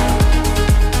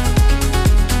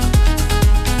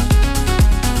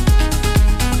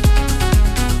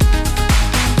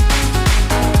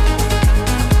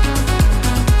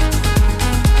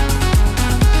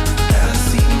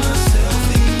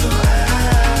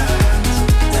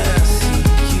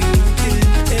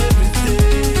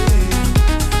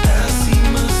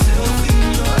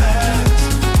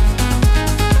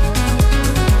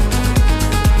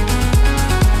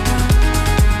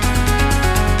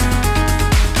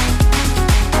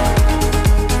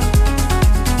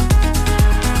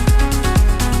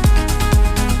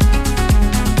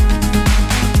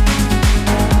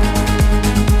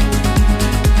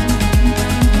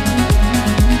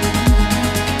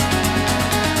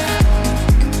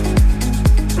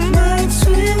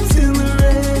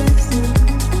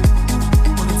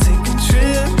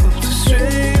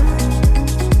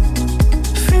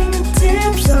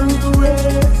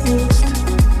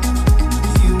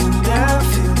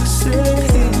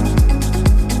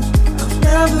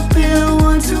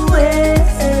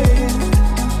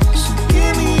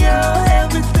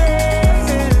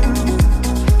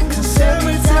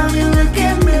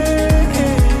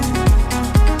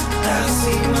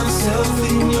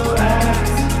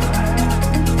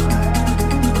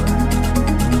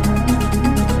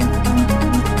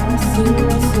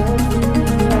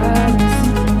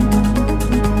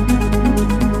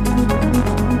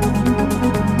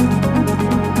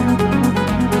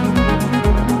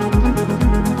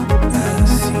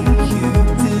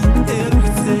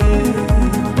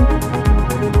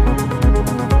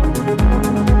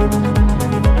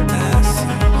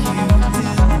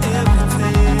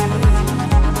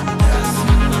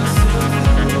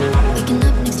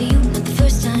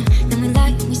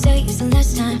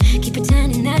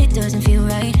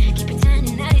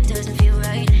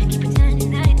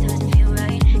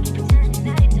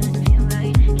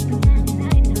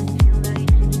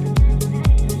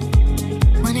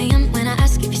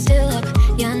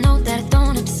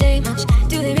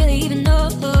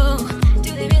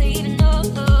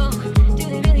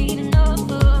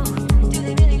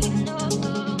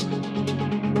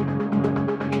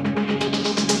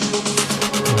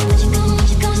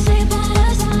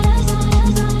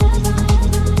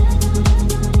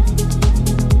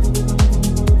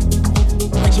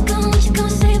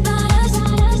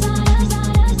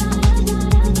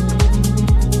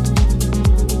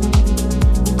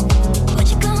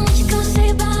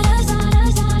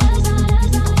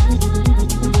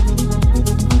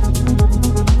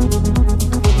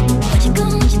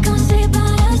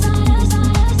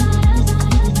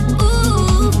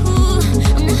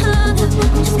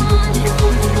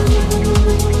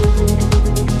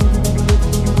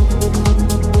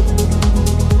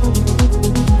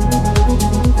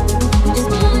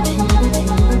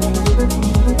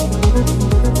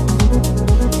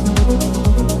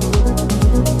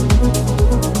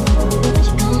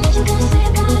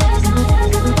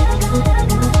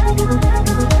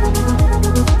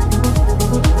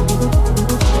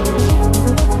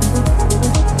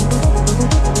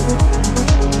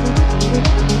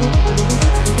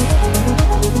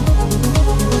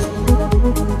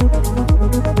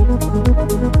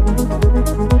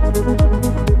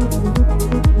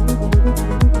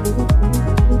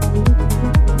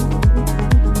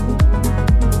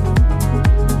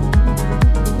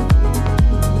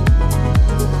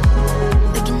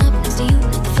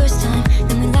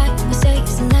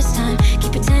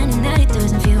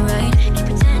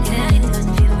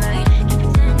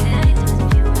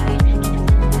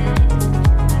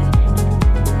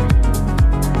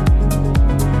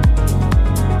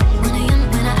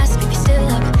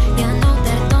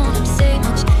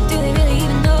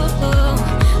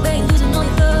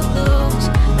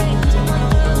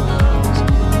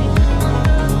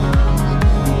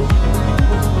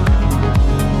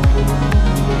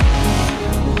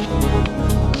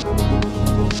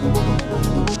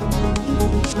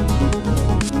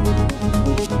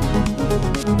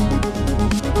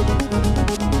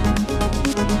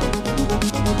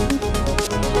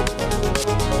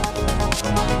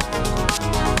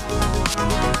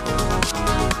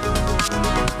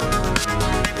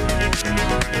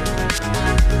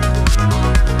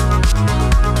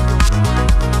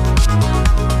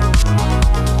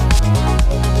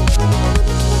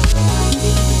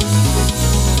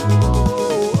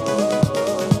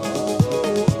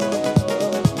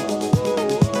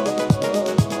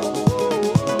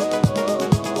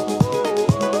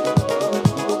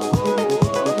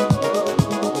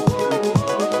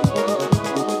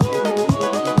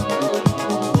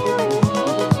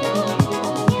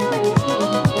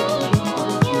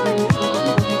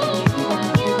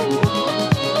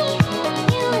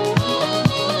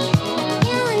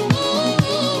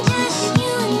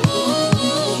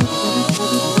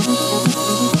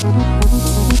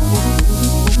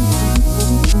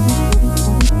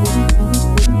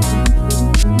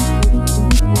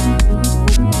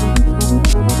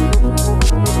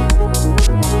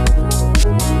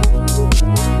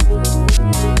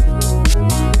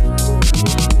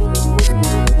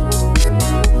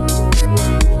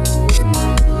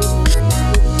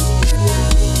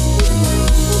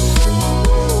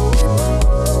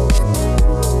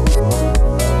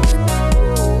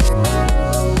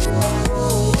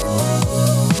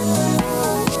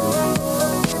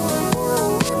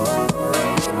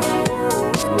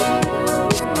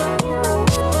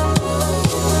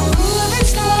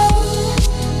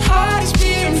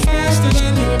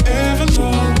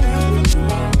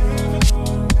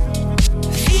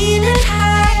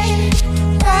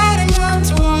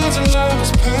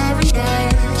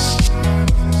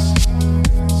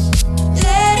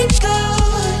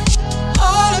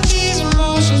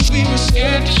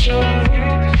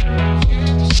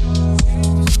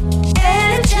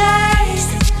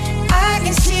 Energized, I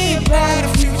can see a brighter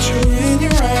future in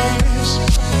your eyes.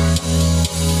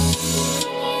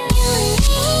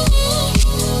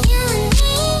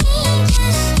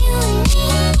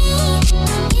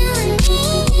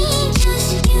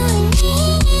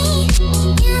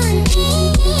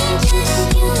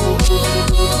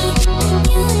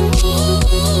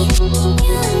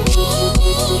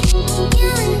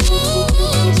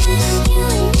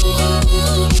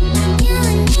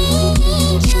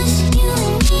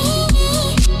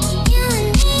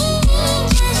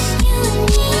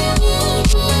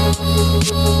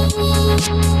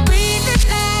 Breathe it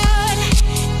loud.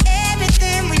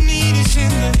 Everything we need is in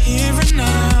the here and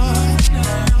now.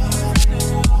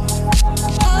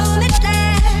 Hold it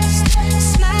last.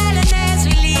 Smiling as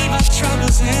we leave our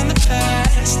troubles in the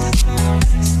past.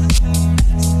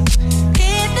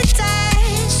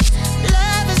 Hypnotized.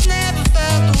 Love has never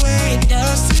felt the way it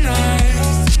does tonight.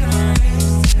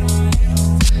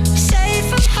 Safe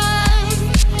from harm.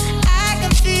 I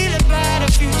can feel a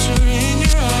brighter future in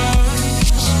your eyes.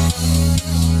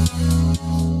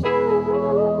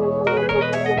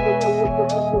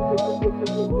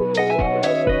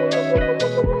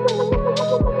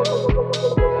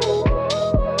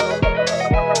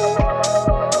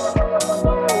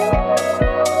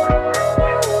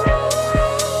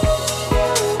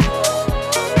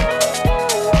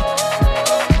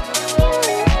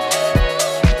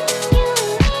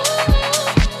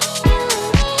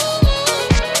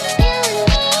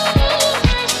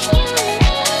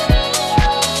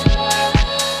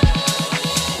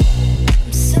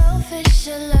 I'm selfish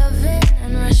at loving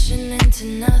and rushing into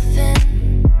nothing.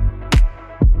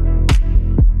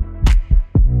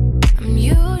 I'm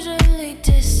usually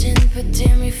distant, but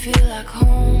damn, you feel like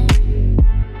home.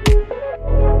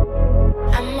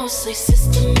 I'm mostly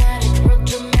systematic, real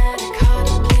dramatic, hard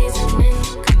to please and in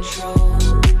control.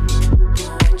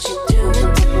 What you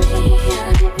doing to me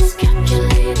is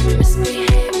calculated,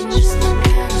 misbehaving, just my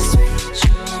kind of switch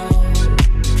and roll.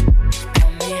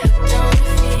 Got me hooked on the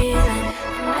feeling,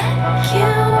 and I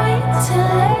can't wait to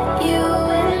let you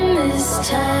in this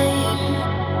time.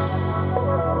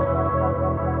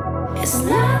 It's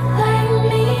not like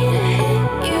me to hit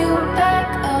you back,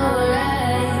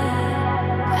 alright,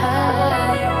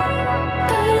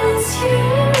 but it's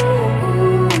you.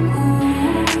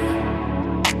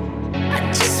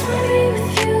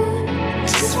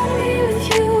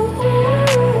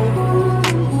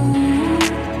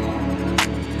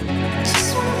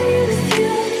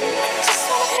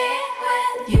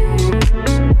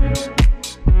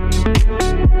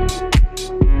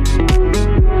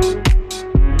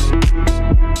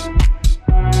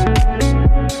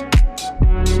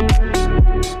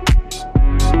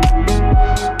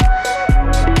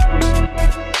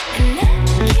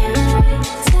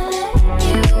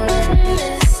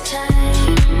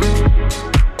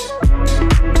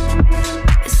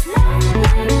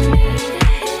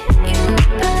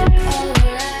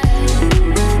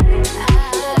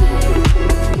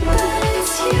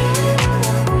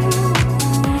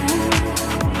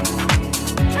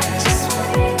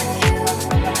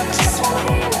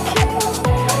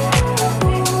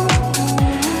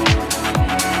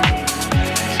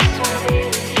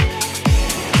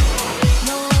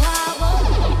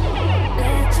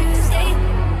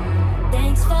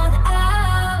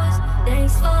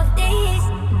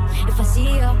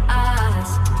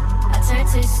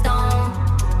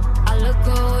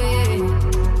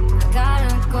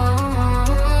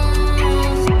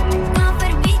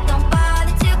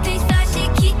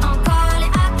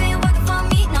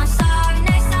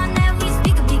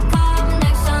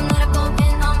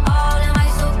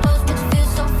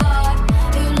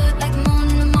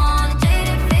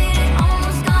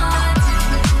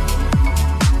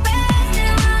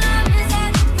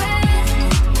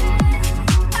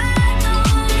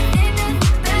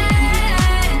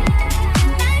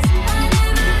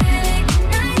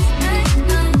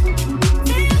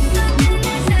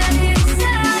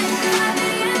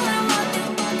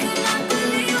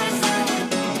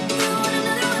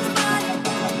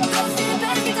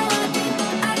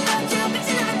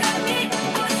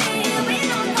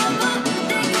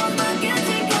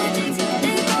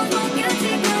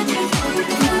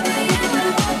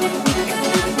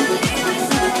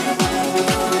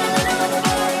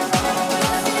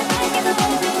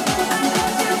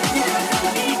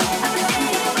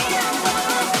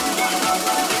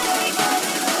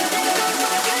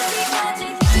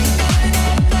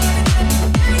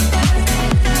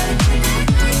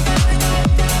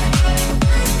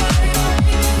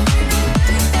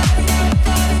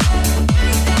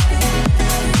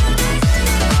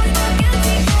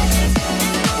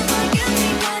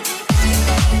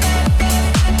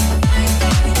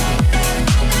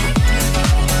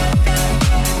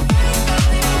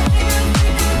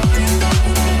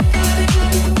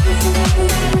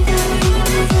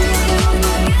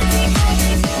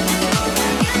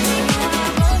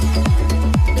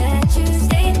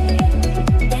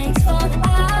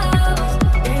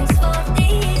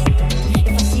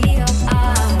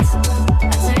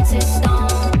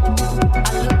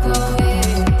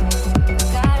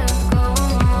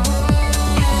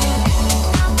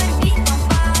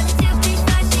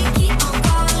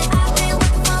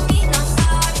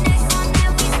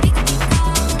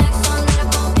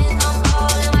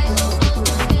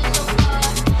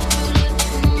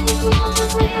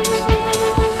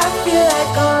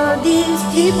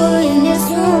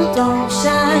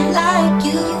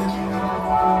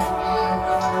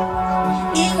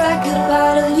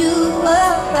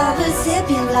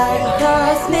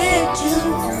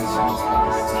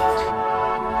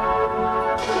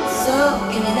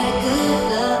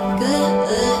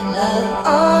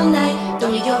 all night.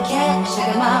 Don't need your cash, I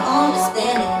got my own to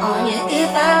spend it on you if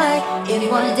I like. If you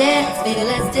wanna dance, baby,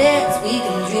 let's dance. We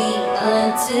can dream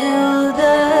until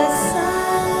the sun.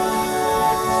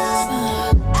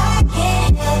 I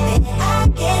can't help it, I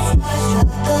get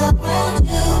starstruck around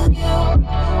you.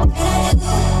 What can I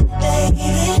do,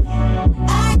 baby?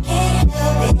 I can't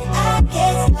help it, I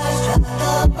get starstruck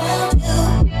around you.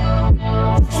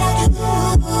 What can I do?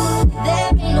 There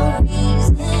ain't no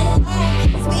reason why.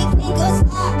 We think of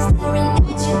stars staring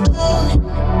at you.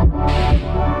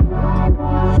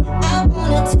 I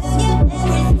wanna tell you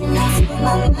everything that's on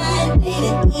my mind, baby,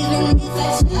 even if I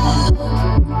should.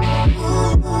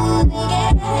 Ooh,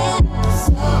 yeah.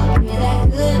 So give me that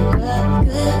good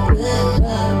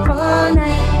love all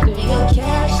night. Don't need your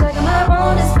cash, I got my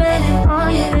own to spend it on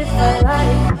you if I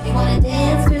like. If you wanna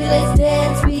dance, baby, let's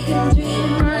dance. We can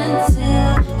dream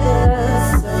until the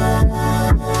sun.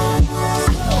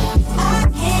 I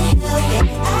can't help it,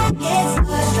 I get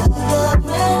starstruck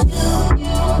around you.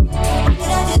 What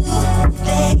I do,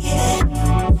 baby?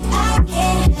 I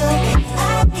can't help it,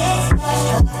 I get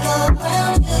starstruck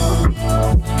around you.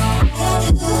 What I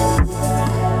do?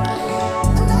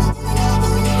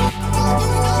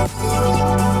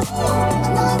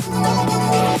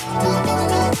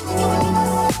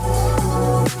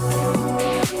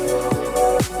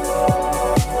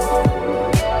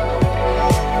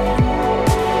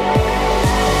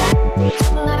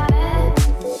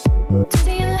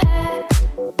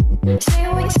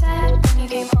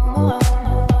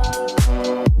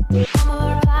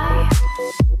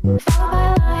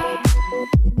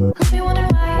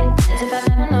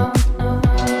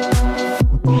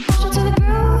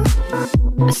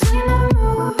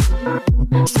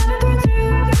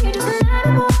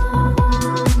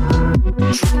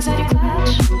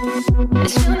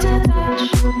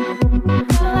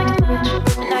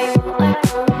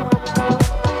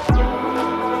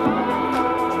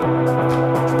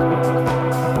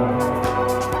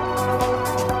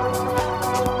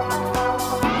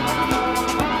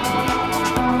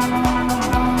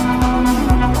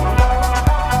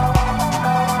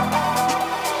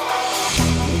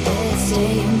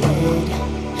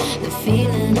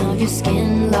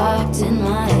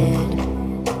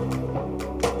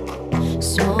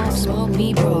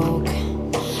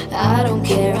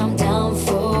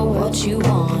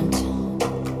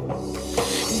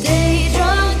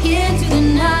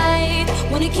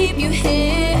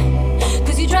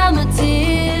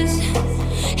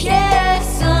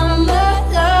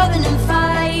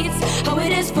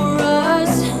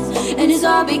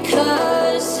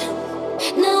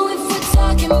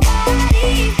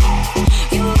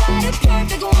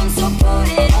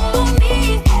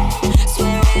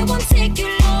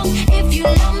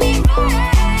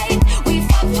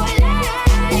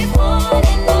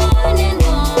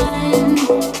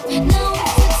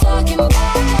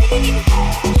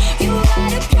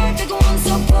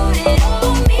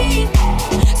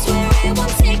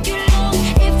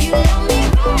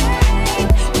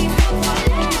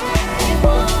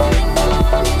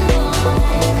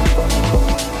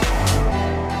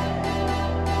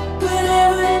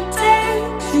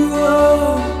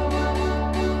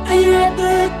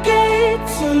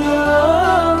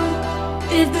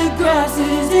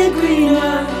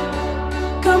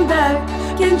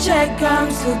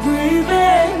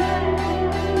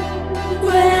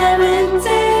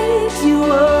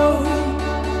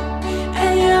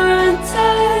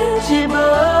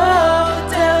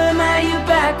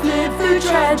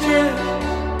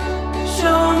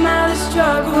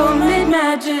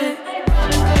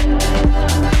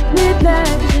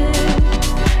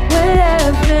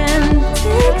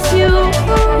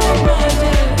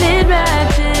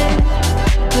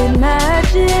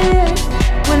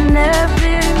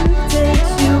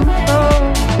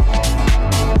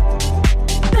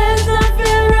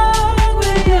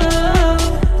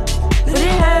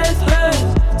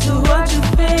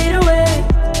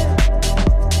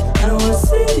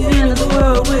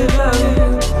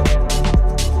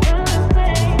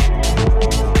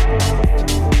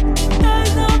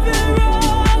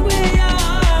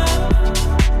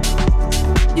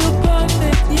 You're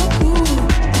perfect, you're cool.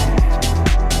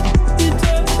 You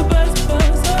touch the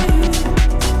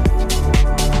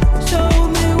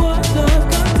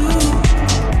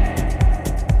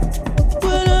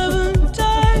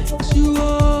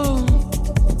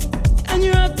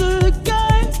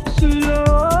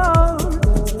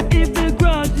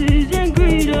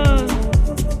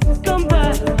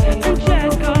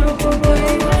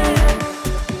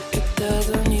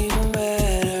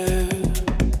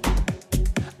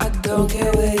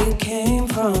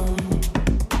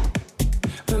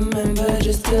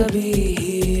to be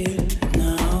here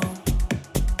now.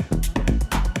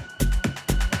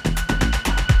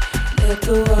 Let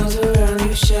the walls around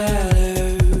you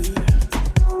shatter.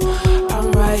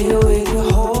 I'm right here with you,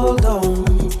 hold on.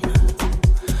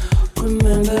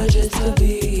 Remember just to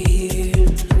be here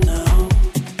now.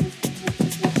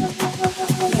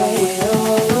 Lay it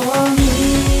all on me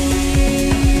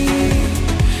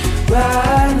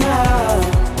right now.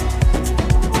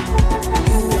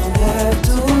 You don't have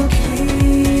to keep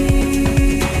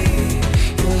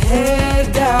your head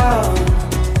down.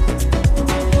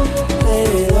 Lay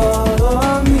it all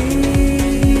on me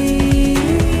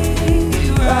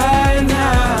right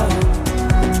now.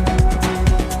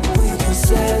 We can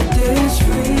set this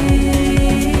free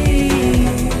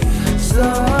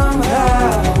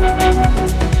somehow.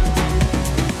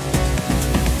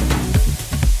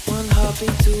 One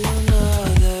heartbeat to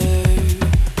another,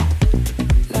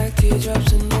 like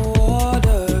teardrops in the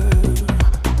water.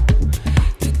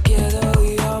 Together we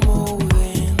are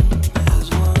moving as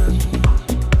one.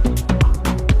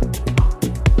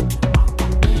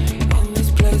 In this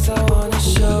place I wanna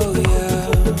show ya.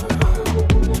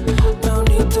 No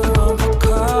need to run for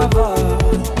cover.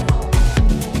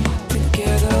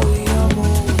 Together we are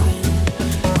moving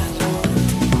as one.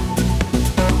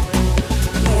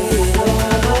 Lay it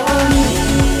all on me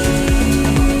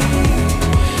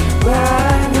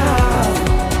right now.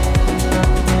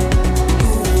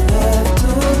 You don't have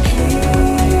to keep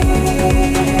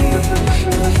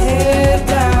your head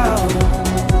down.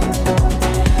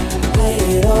 Lay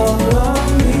it all on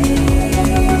me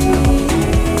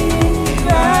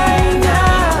right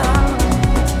now.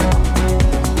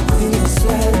 We can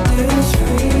set this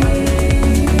free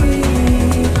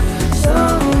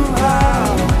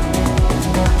somehow.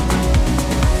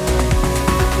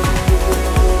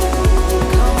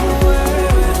 Come away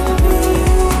with me.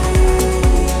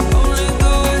 Only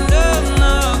going up,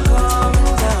 not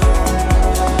coming down.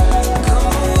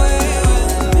 Come away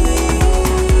with me.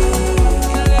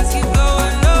 Let's keep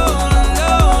going on and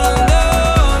on and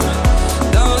on.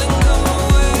 Darling, come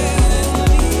away with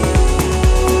me.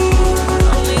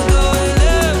 Only going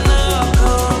up, not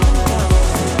coming down.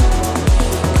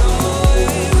 Come away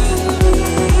with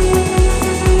me.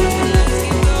 Let's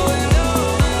keep going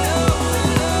on and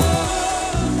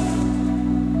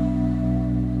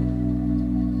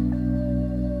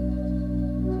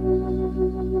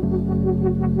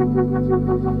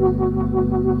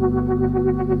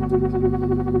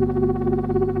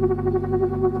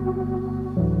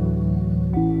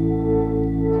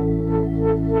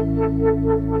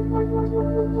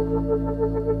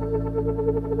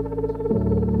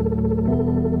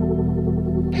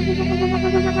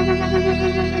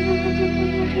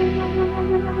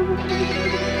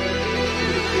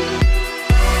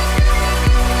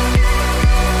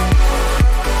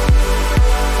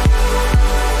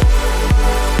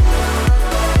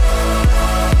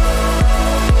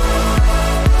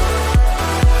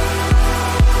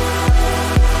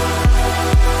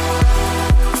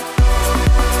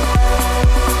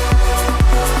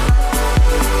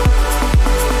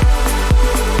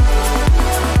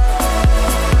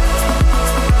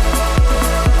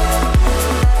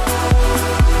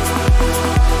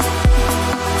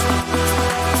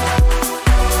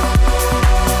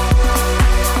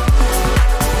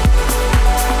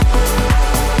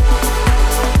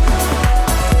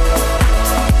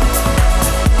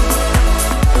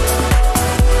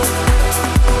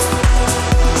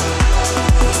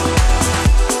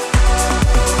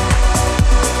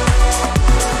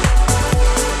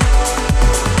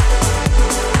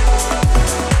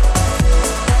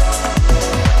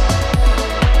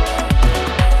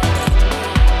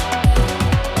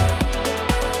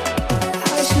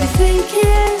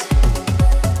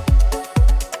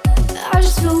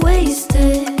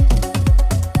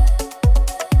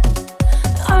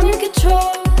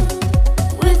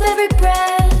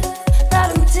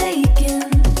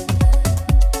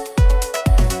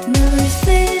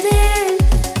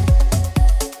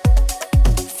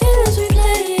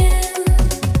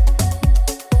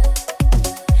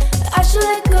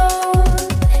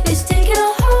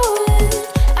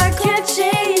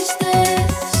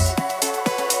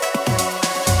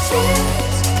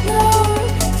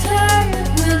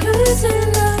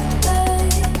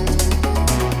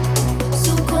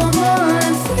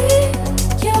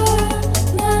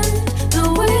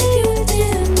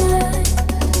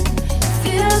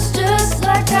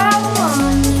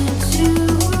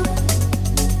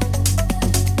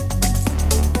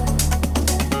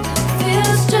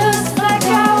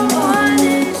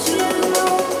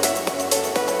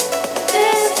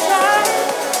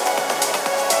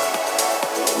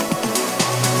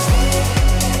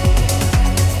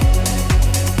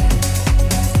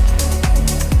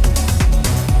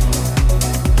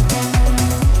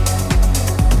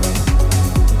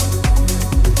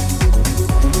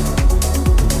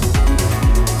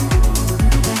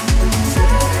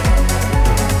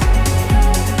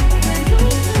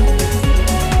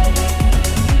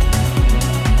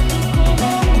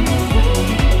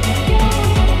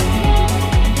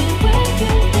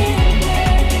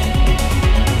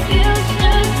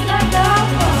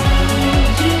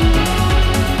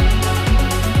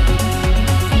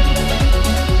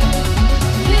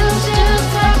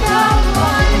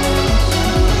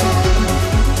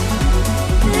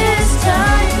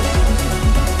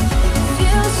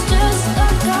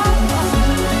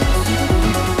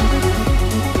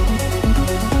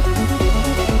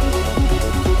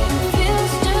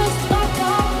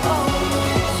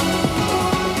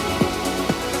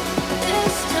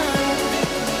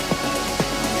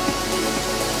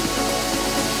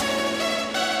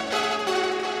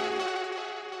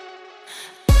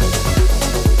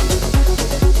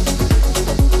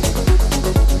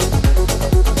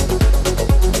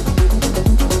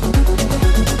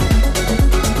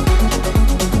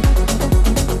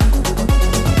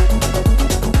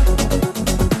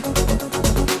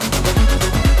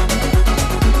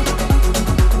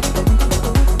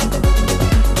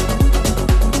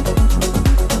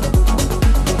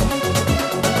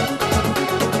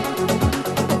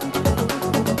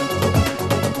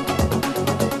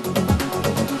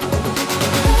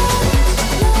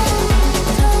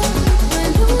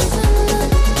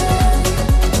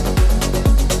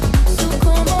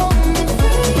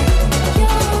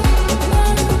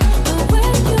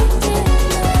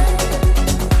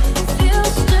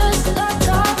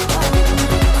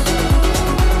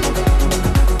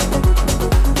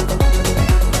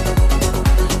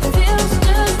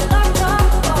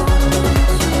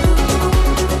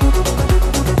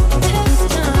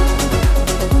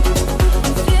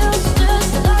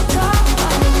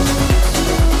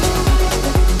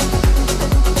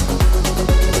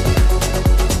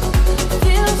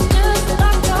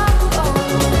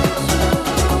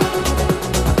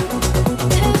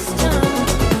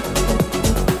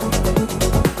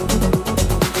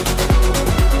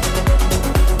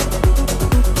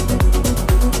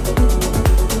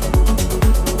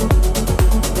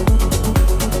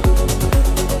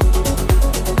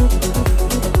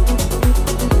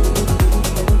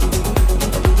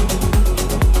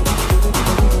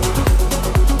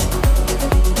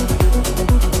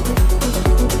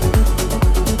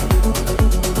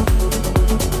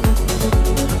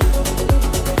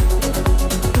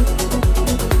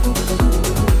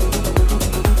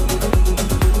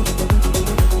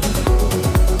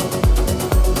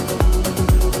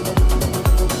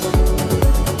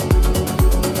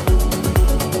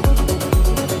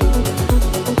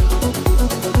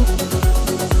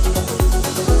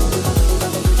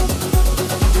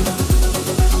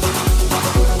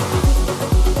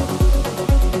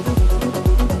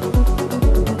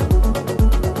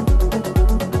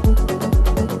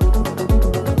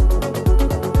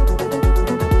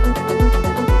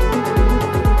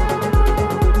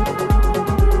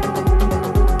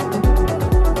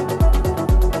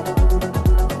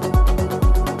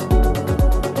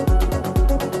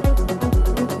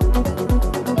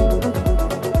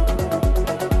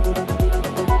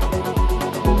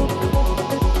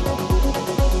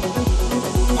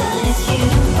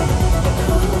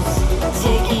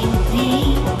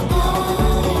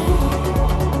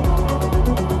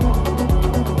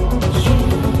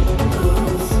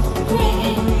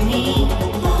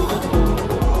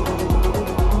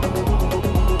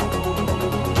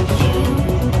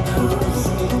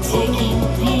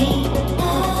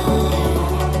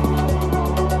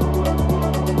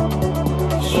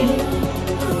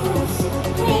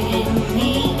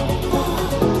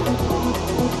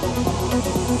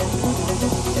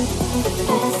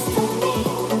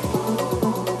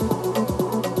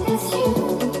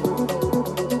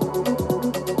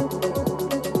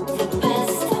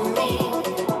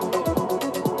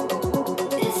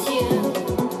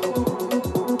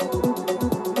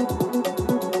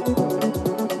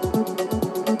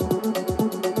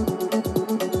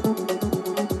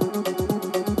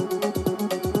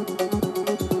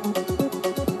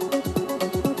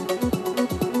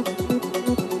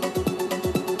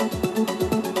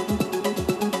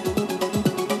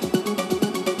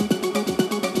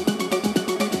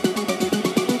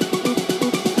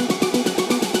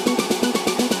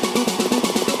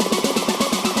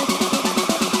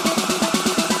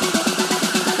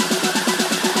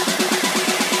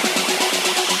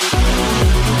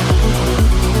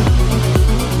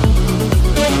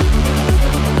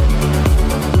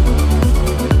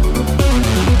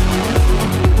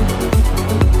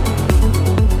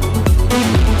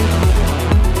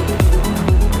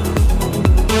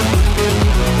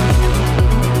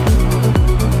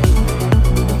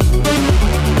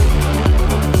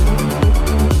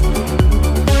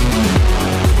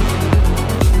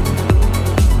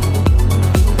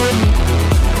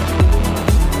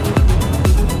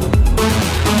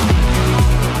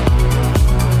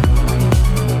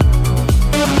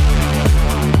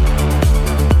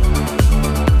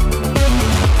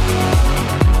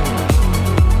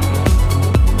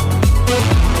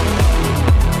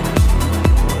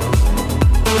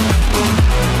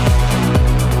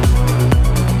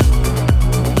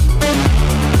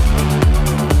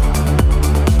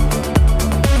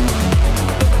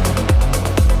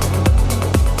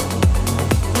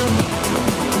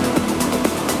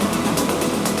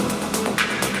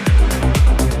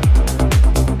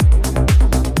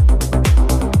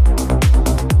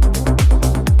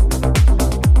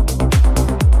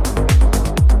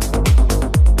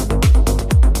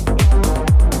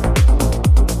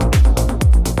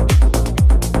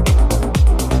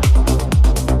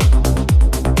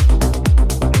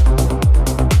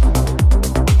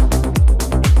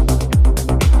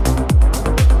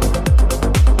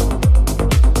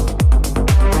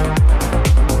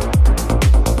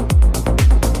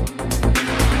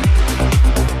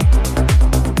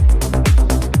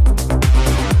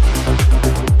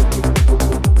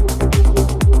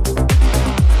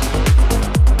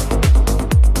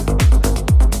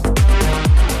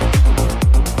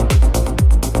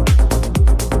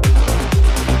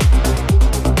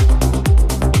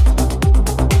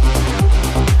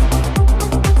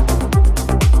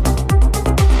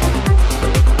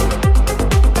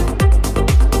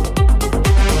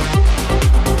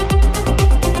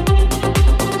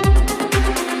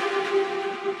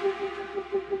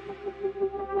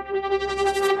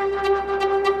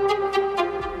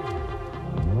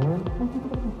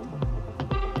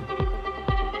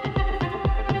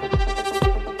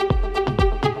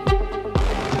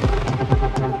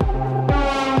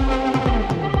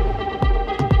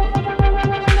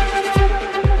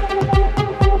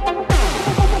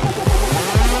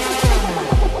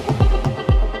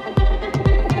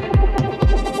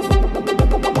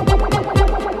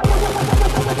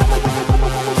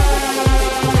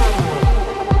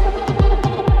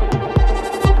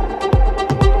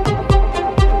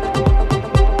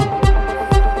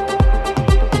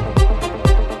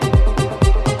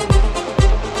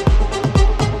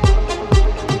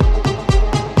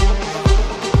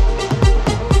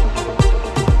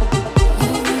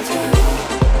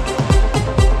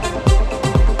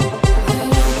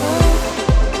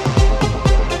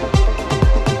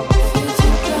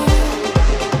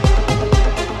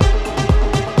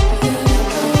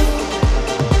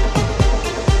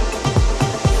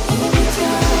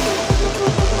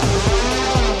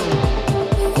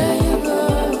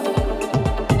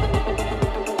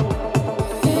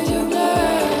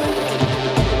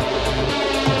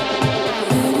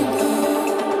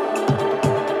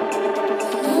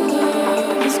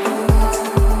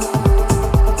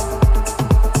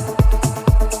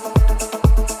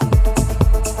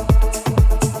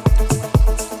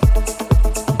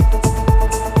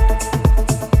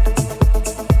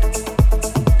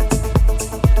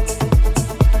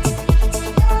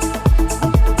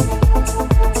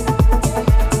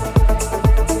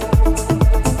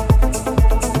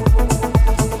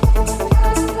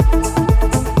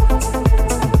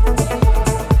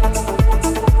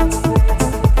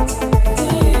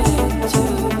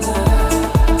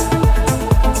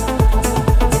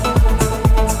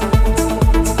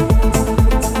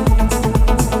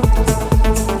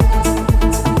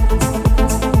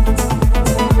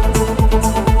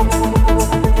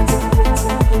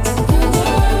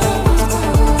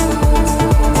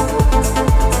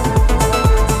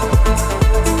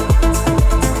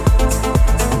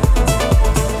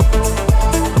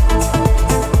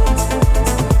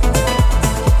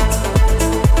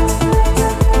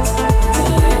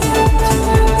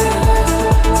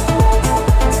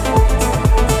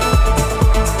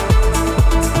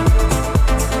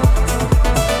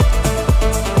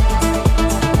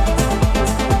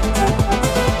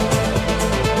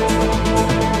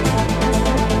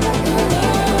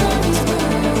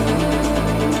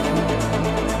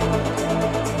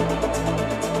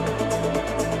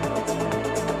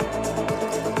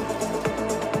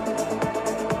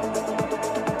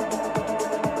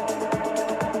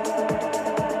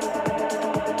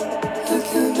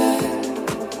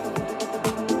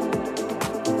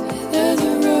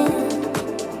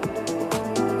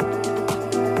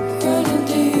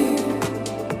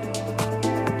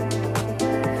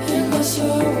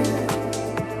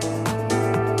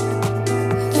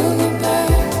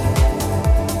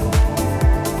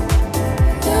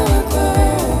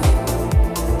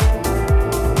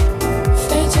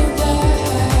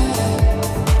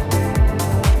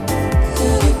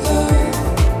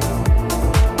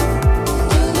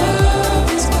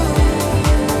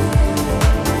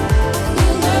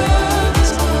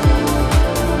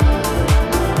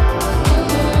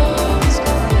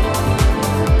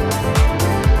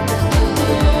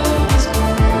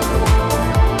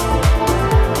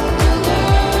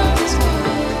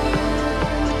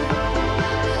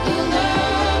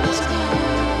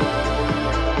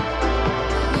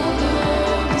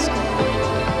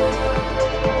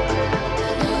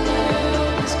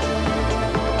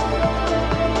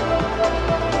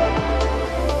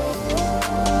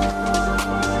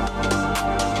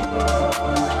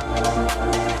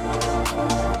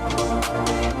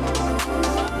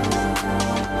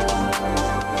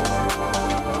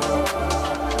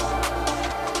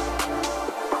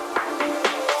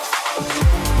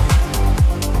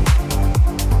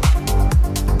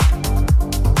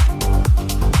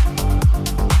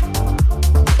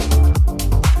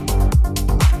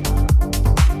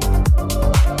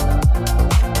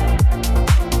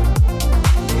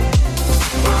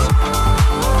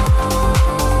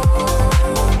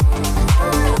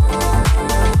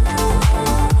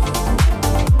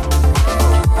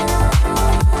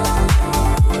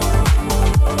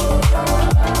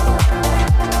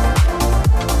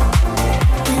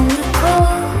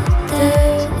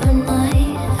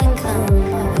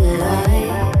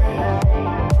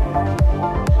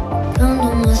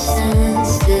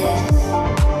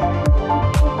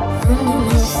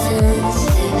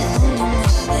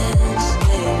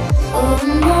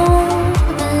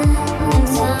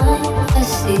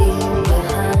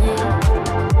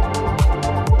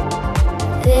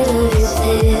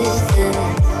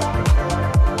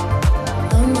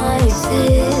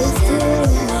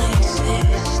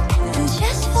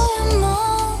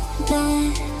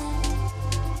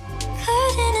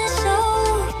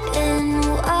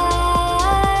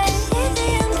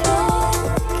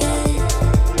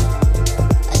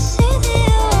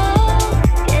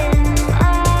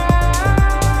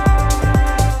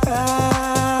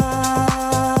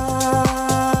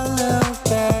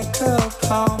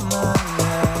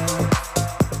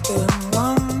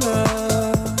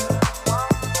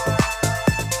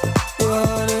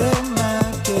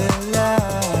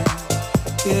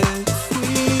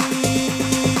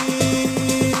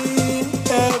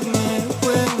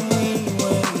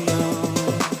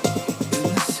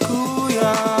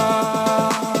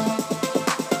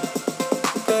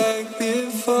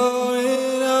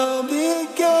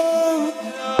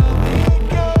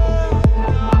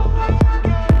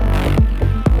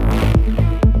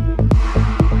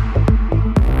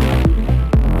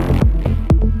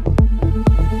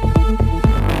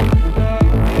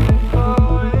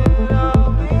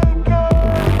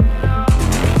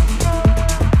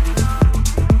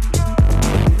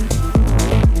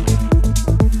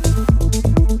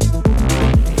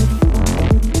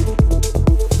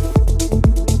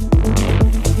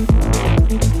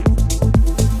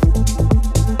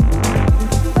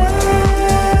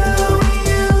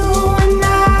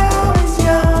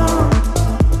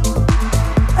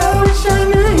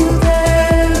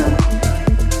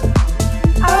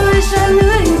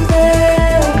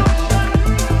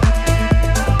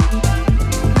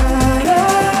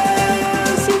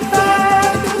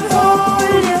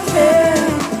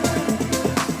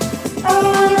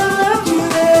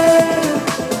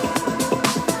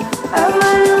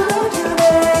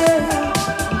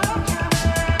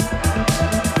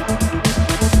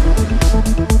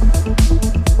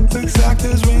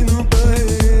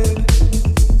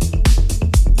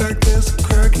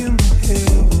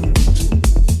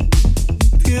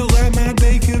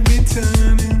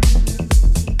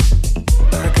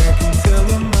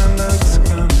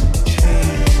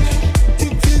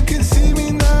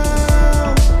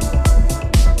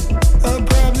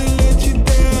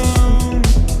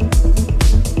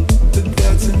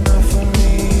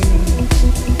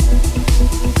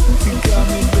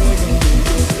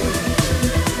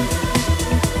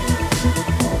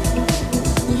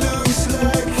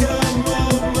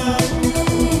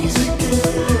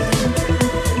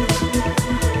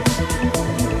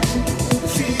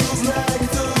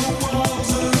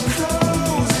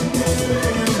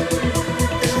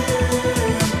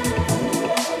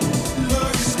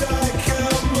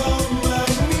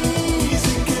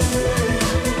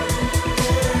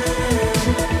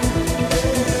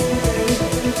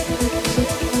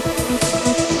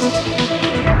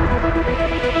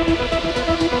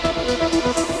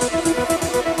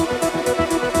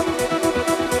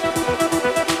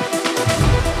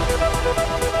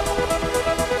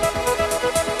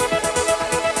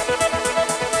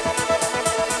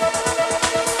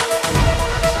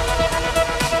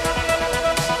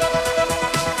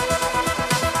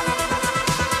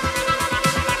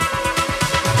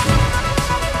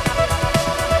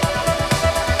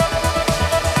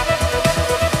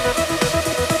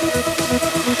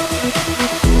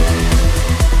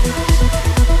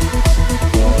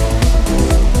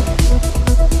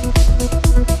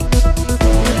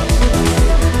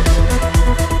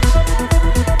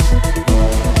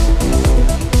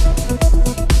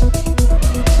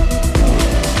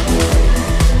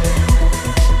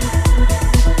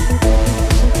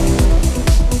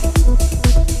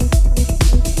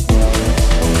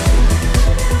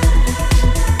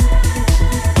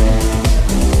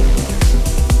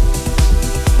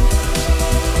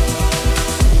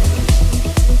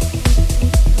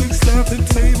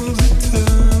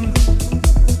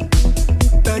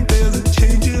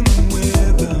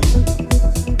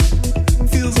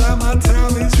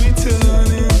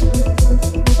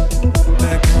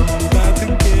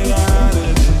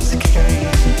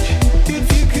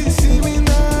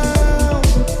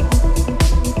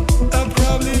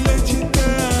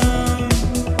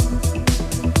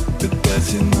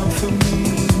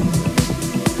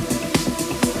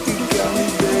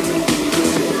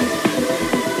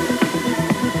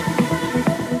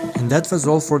that was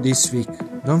all for this week.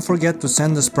 Don't forget to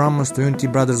send us promos to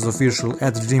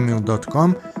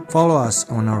unitybrothersofficial@gmail.com, follow us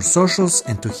on our socials,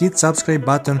 and to hit subscribe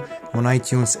button on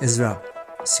iTunes as well.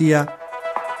 See ya!